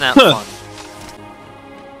 Isn't that fun?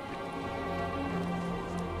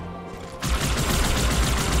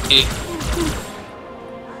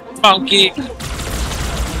 Monkey.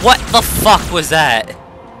 What the fuck was that?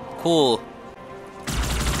 Cool.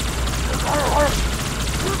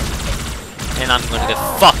 And I'm gonna get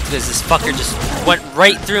fucked because this fucker just went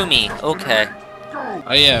right through me. Okay.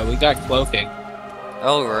 Oh yeah, we got cloaking.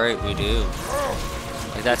 Oh right, we do.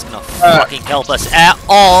 Like that's gonna fucking help us at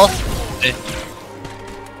all.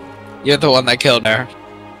 You're the one that killed her.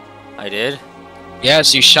 I did?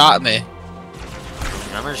 Yes, you shot me. I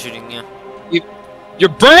remember shooting you. You're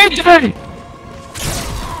brain.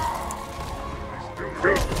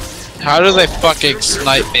 How do they fucking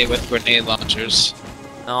snipe me with grenade launchers?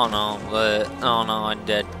 Oh no, but oh no, I'm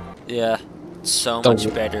dead. Yeah, so The-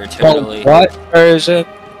 much better, totally. What version?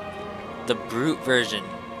 The brute version.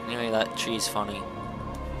 Anyway, that tree's funny.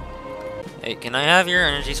 Hey, can I have your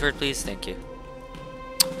energy sword, please? Thank you.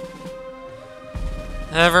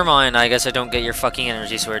 Never mind, I guess I don't get your fucking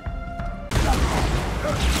energy sword.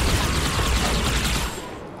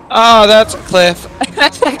 Oh, that's a cliff.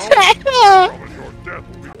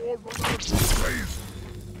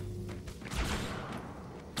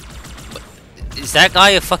 Is that guy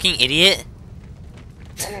a fucking idiot?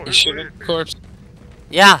 You shooting corpse?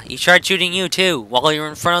 Yeah, he tried shooting you too, while you were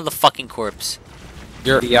in front of the fucking corpse.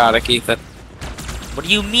 You're idiotic, Ethan. What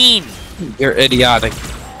do you mean? You're idiotic.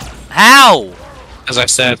 How? As I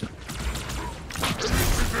said.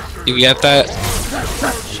 You get that?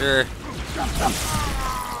 Sure.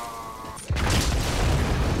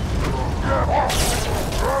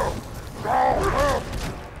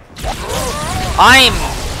 I'm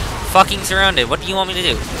fucking surrounded. What do you want me to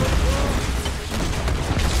do?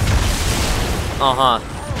 Uh-huh.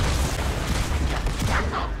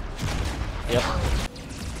 Yep.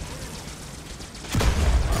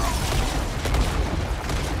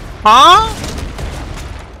 Huh?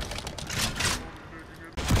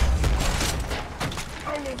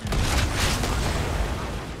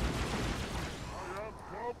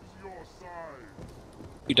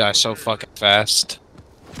 You die so fucking fast.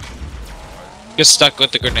 Get stuck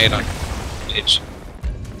with the grenade on bitch.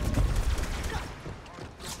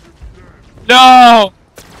 No!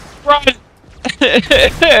 Run!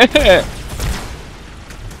 It's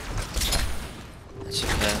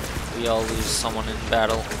okay. We all lose someone in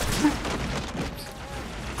battle.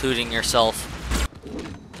 Including yourself.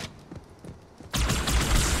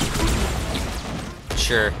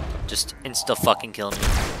 Sure. Just insta-fucking kill me.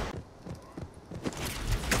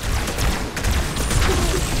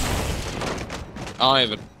 I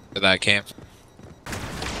don't even know that camp.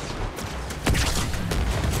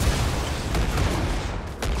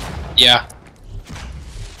 Yeah.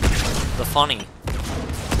 The funny.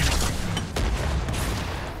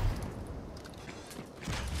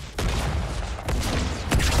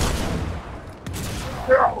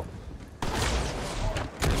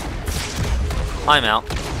 I'm out.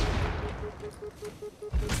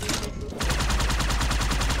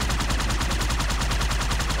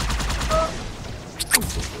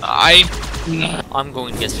 I'm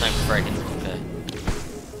going to get sniped before I can. Okay.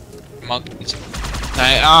 monkeys.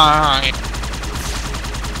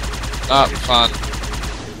 Not fun.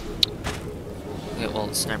 Okay,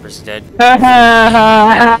 well, Sniper's dead.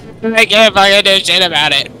 I can't fucking do shit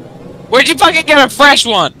about it. Where'd you fucking get a fresh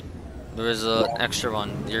one? There was an extra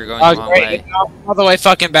one. You're going the wrong way. All the way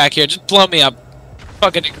fucking back here. Just blow me up.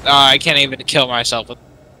 Fucking. I can't even kill myself with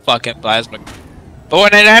fucking plasma. But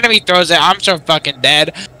when an enemy throws it, I'm so fucking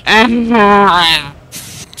dead.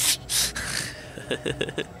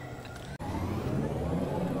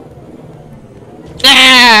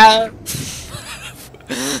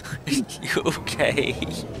 You okay?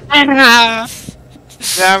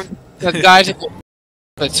 The guy took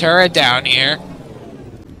the turret down here.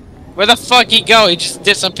 Where the fuck he go? He just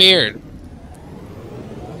disappeared.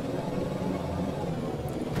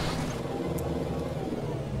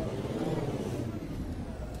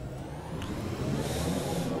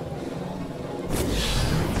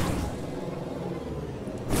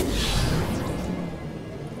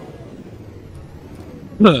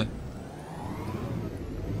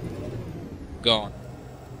 Going.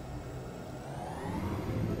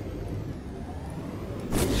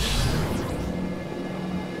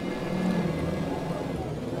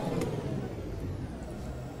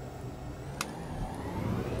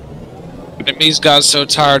 Enemies got so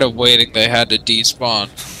tired of waiting they had to despawn.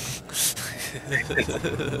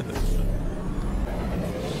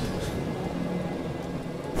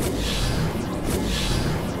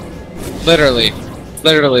 Literally,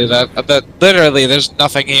 literally, there's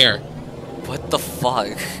nothing here. What the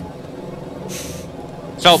fuck?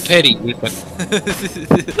 Felt pity, Ethan.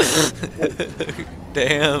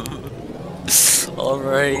 Damn.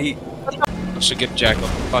 Alright. I should give Jack a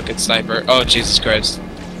fucking sniper. Oh, Jesus Christ.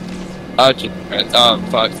 Oh, Jesus Christ. Oh,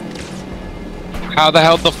 fuck. How the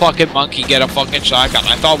hell did the fucking monkey get a fucking shotgun?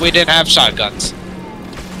 I thought we didn't have shotguns.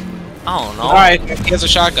 I don't know. Alright, he has a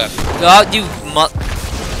shotgun. God, you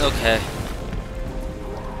okay.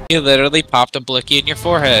 You literally popped a blicky in your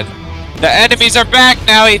forehead. The enemies are back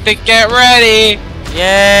now, Ethan. Get ready!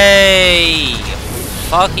 Yay!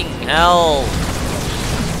 Fucking hell.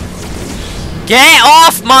 Get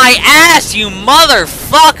off my ass, you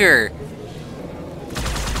motherfucker!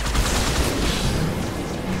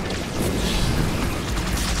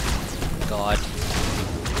 God.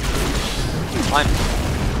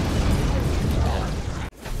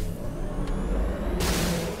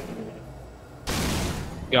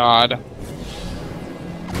 God.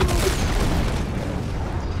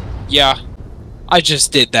 Yeah. I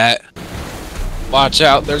just did that. Watch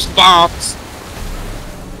out, there's bombs!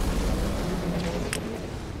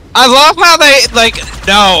 I love how they, like,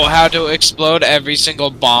 know how to explode every single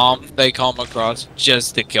bomb they come across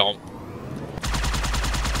just to kill them.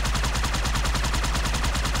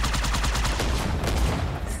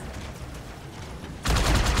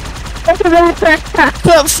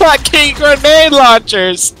 The fucking grenade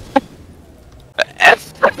launchers!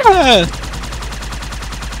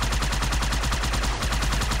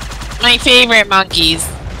 My favorite monkeys.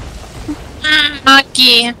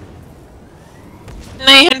 Monkey.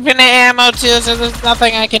 No infinite ammo too, so there's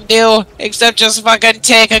nothing I can do except just fucking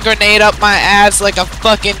take a grenade up my ass like a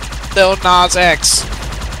fucking Lil Nas X.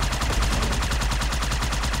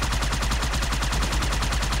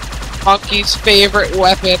 Monkey's favorite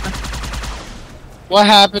weapon. What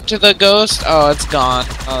happened to the ghost? Oh, it's gone.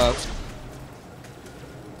 Oh, that's...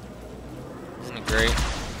 Isn't it great?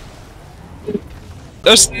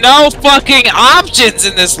 There's no fucking options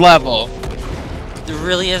in this level! There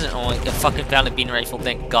really isn't. Oh, I fucking found a bean rifle,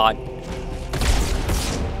 thank God.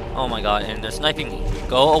 Oh my God, and they're sniping me.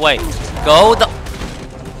 Go away. Go the...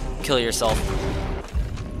 Kill yourself.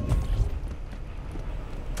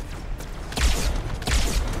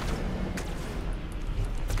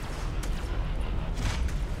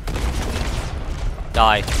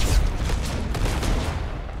 Die.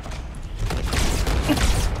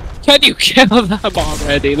 Can you kill them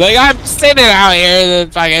already? Like, I'm sitting out here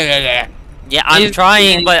and fucking... Yeah, I'm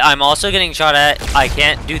trying, but I'm also getting shot at. I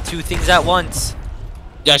can't do two things at once.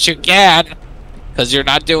 Yes, you can. Because you're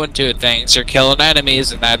not doing two things. You're killing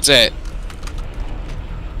enemies, and that's it.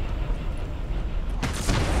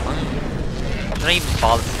 I'm not even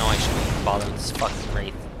bothered. No, I shouldn't even bother with this fucking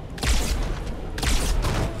wraith.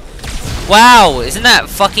 Wow, isn't that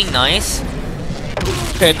fucking nice?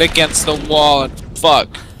 Pinned against the wall and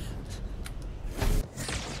fuck.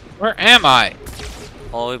 Where am I?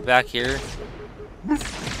 All the way back here.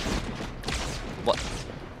 What?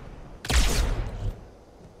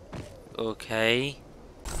 Okay.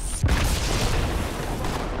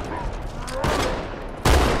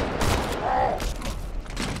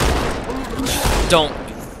 Don't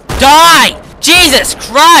die! Jesus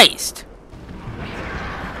Christ!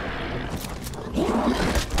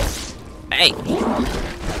 Hey!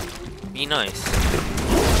 Be nice.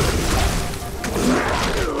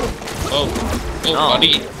 Oh, No,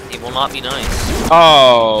 buddy. he will not be nice.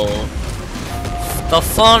 Oh. The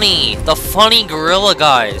funny gorilla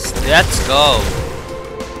guys. Let's go.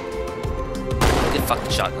 Get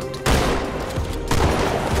fucking shotgun.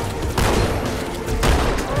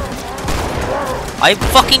 I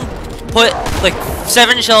fucking put like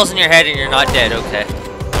 7 shells in your head and you're not dead, okay.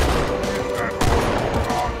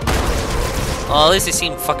 Well, at least they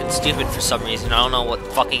seem fucking stupid for some reason. I don't know what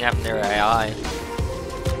fucking happened to their AI.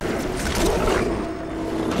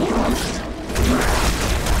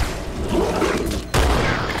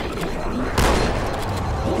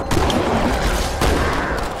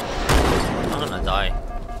 I'm gonna die.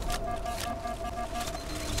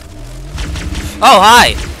 Oh,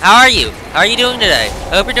 hi! How are you? How are you doing today?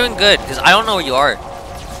 I hope you're doing good, because I don't know where you are.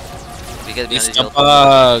 Because These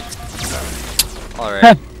bugs.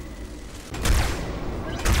 Alright.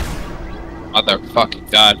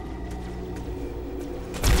 Motherfucking god.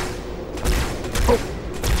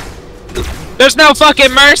 There's no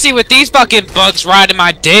fucking mercy with these fucking bugs riding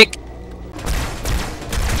my dick.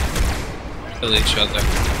 Kill each other.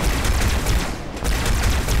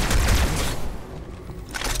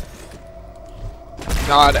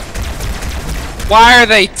 God. Why are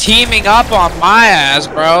they teaming up on my ass,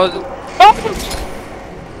 bro?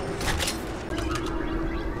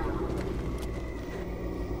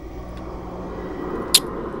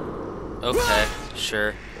 Okay,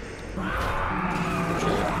 sure.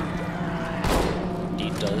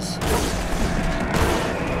 Deed does.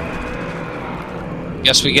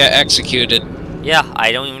 Guess we get executed. Yeah,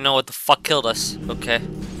 I don't even know what the fuck killed us. Okay.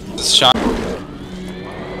 This shot.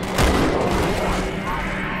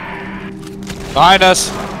 Behind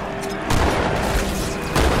us.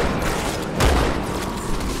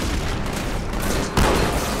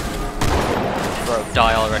 Bro,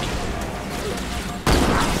 die already.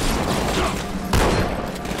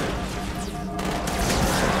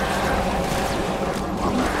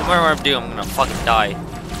 No matter what I do, I'm gonna fucking die.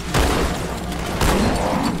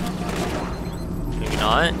 Maybe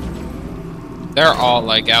not. They're all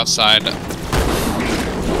like outside.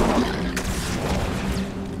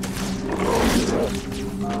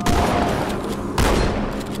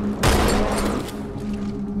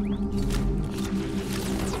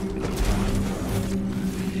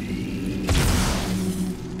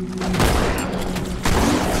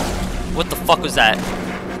 What the fuck was that?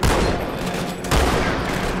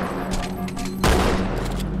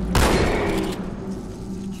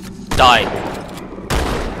 Die.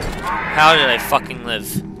 How did I fucking live?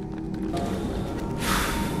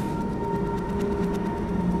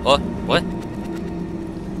 What?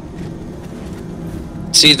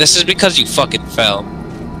 See, this is because you fucking fell.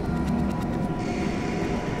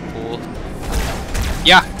 Cool.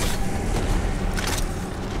 Yeah.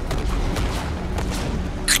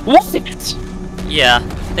 What? Yeah,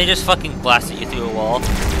 they just fucking blasted you through a wall.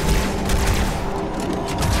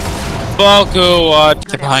 Boku,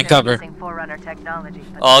 get behind cover.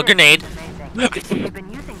 Oh, grenade. They've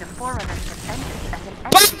been using the Forerunner's defenses as an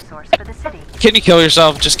energy source for the city. Can you kill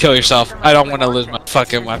yourself? Just kill yourself. I don't want to lose my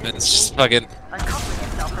fucking weapons. Just fucking. Uncoupling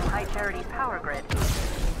itself from High Charity's power grid.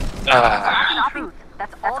 Ah.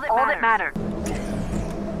 That's all that matters.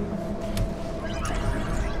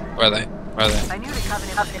 Where are they? Where are they? I knew the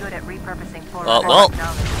Covenant was good at repurposing Forerunner Well,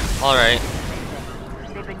 technology. alright.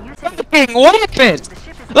 They've been using Fucking weapons!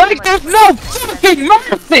 Like, there's no fucking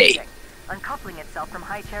mercy! Uncoupling itself from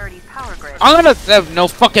High Charity's power grid. I'm gonna have no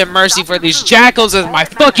fucking mercy for these jackals as my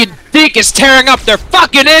fucking dick is tearing up their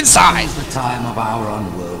fucking insides! The time of our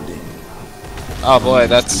unworlding. Oh boy,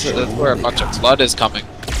 that's where a bunch of flood is coming.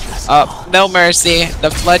 No mercy. The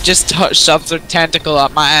flood just shoves their tentacle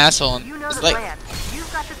up my asshole and You know it's the like... plan. You've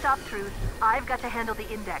got to stop Truth. I've got to handle the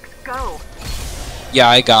index. Go! Yeah,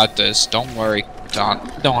 I got this. Don't worry, Don.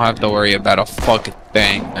 Don't have to worry about a fucking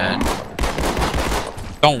thing, man.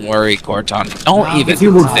 Don't worry, Corton. Don't even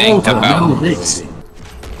think about it.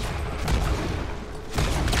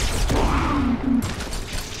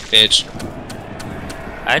 Bitch.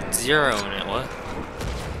 I had 0 in it, what?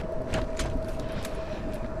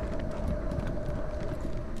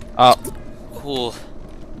 Cool.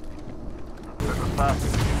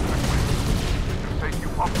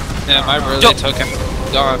 Damn, I really took him.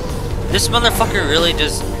 Gone. This motherfucker really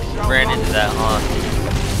just ran into that, huh?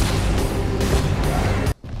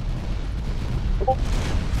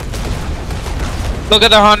 Look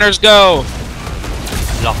at the hunters go!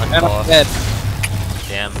 Locking And I'm off. dead.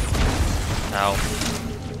 Damn. Ow.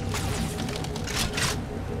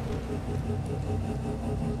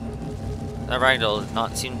 That ragdoll does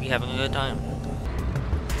not seem to be having a good time.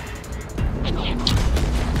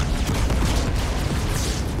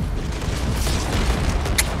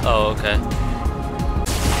 Oh, okay.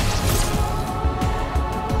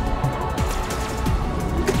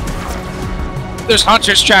 There's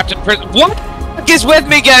hunters trapped in prison. What the fuck is with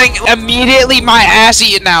me getting immediately my ass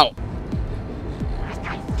eaten out?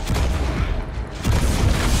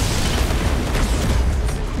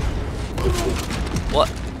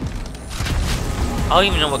 What? I don't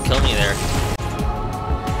even know what killed me there.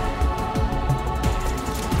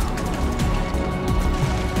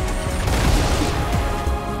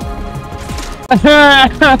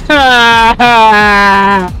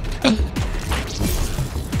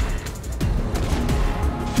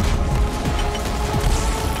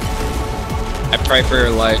 I pray for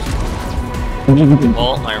your life.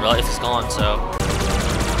 Well, my life is gone, so.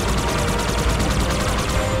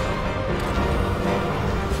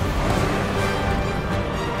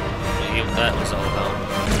 Maybe what that was all about.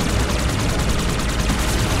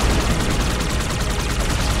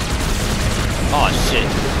 Oh shit.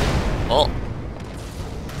 Well.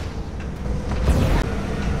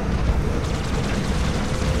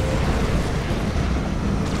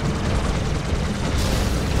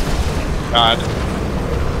 God.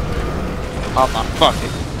 Oh my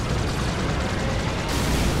fucking.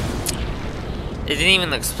 It didn't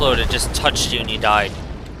even explode, it just touched you and you died.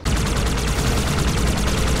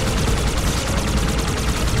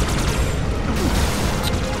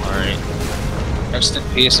 Alright. Rest in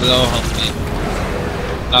peace, little homie.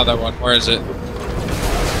 Another one, where is it?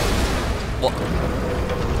 What?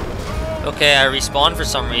 Okay, I respawned for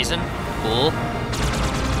some reason. Cool.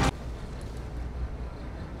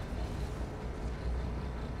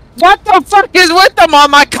 What the fuck is with them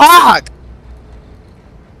on my cock?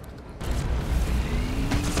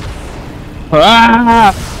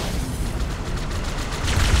 Ah!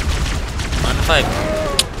 Mind if I...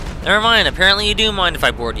 Never mind, apparently you do mind if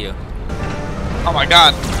I board you. Oh my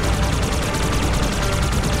god.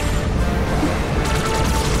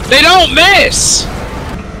 They don't miss!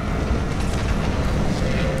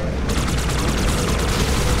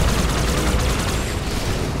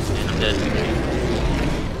 And I'm dead.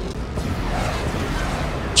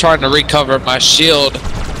 Trying to recover my shield.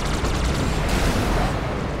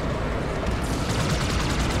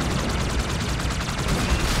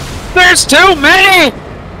 There's too many!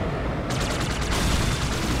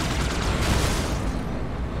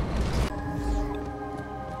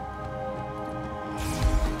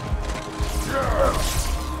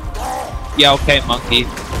 Yeah, okay, monkey.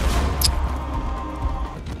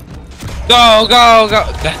 Go, go, go!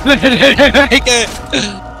 Make it!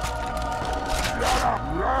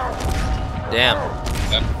 Damn.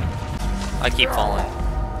 I keep falling.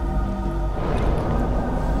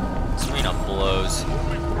 Serena blows.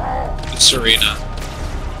 Serena.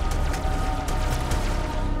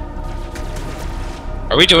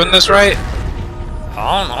 Are we doing this right? I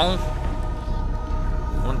don't know.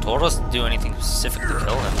 No one told us to do anything specific to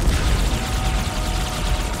kill him.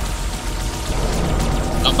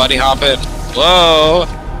 Somebody hop in. Whoa!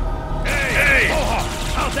 Hey!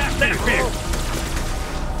 How's that feel?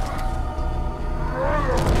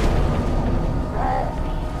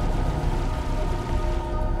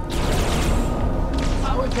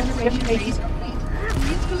 Power generation is complete.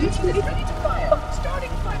 Please ready to fire.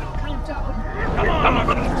 Starting final countdown. Come on!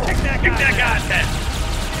 Kick that guy's head!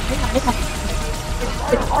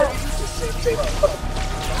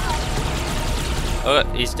 Oh,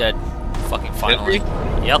 he's dead. Fucking finally.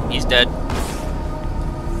 Yep, he's dead.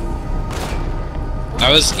 That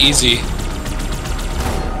was easy.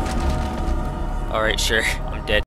 Alright, sure. I'm dead.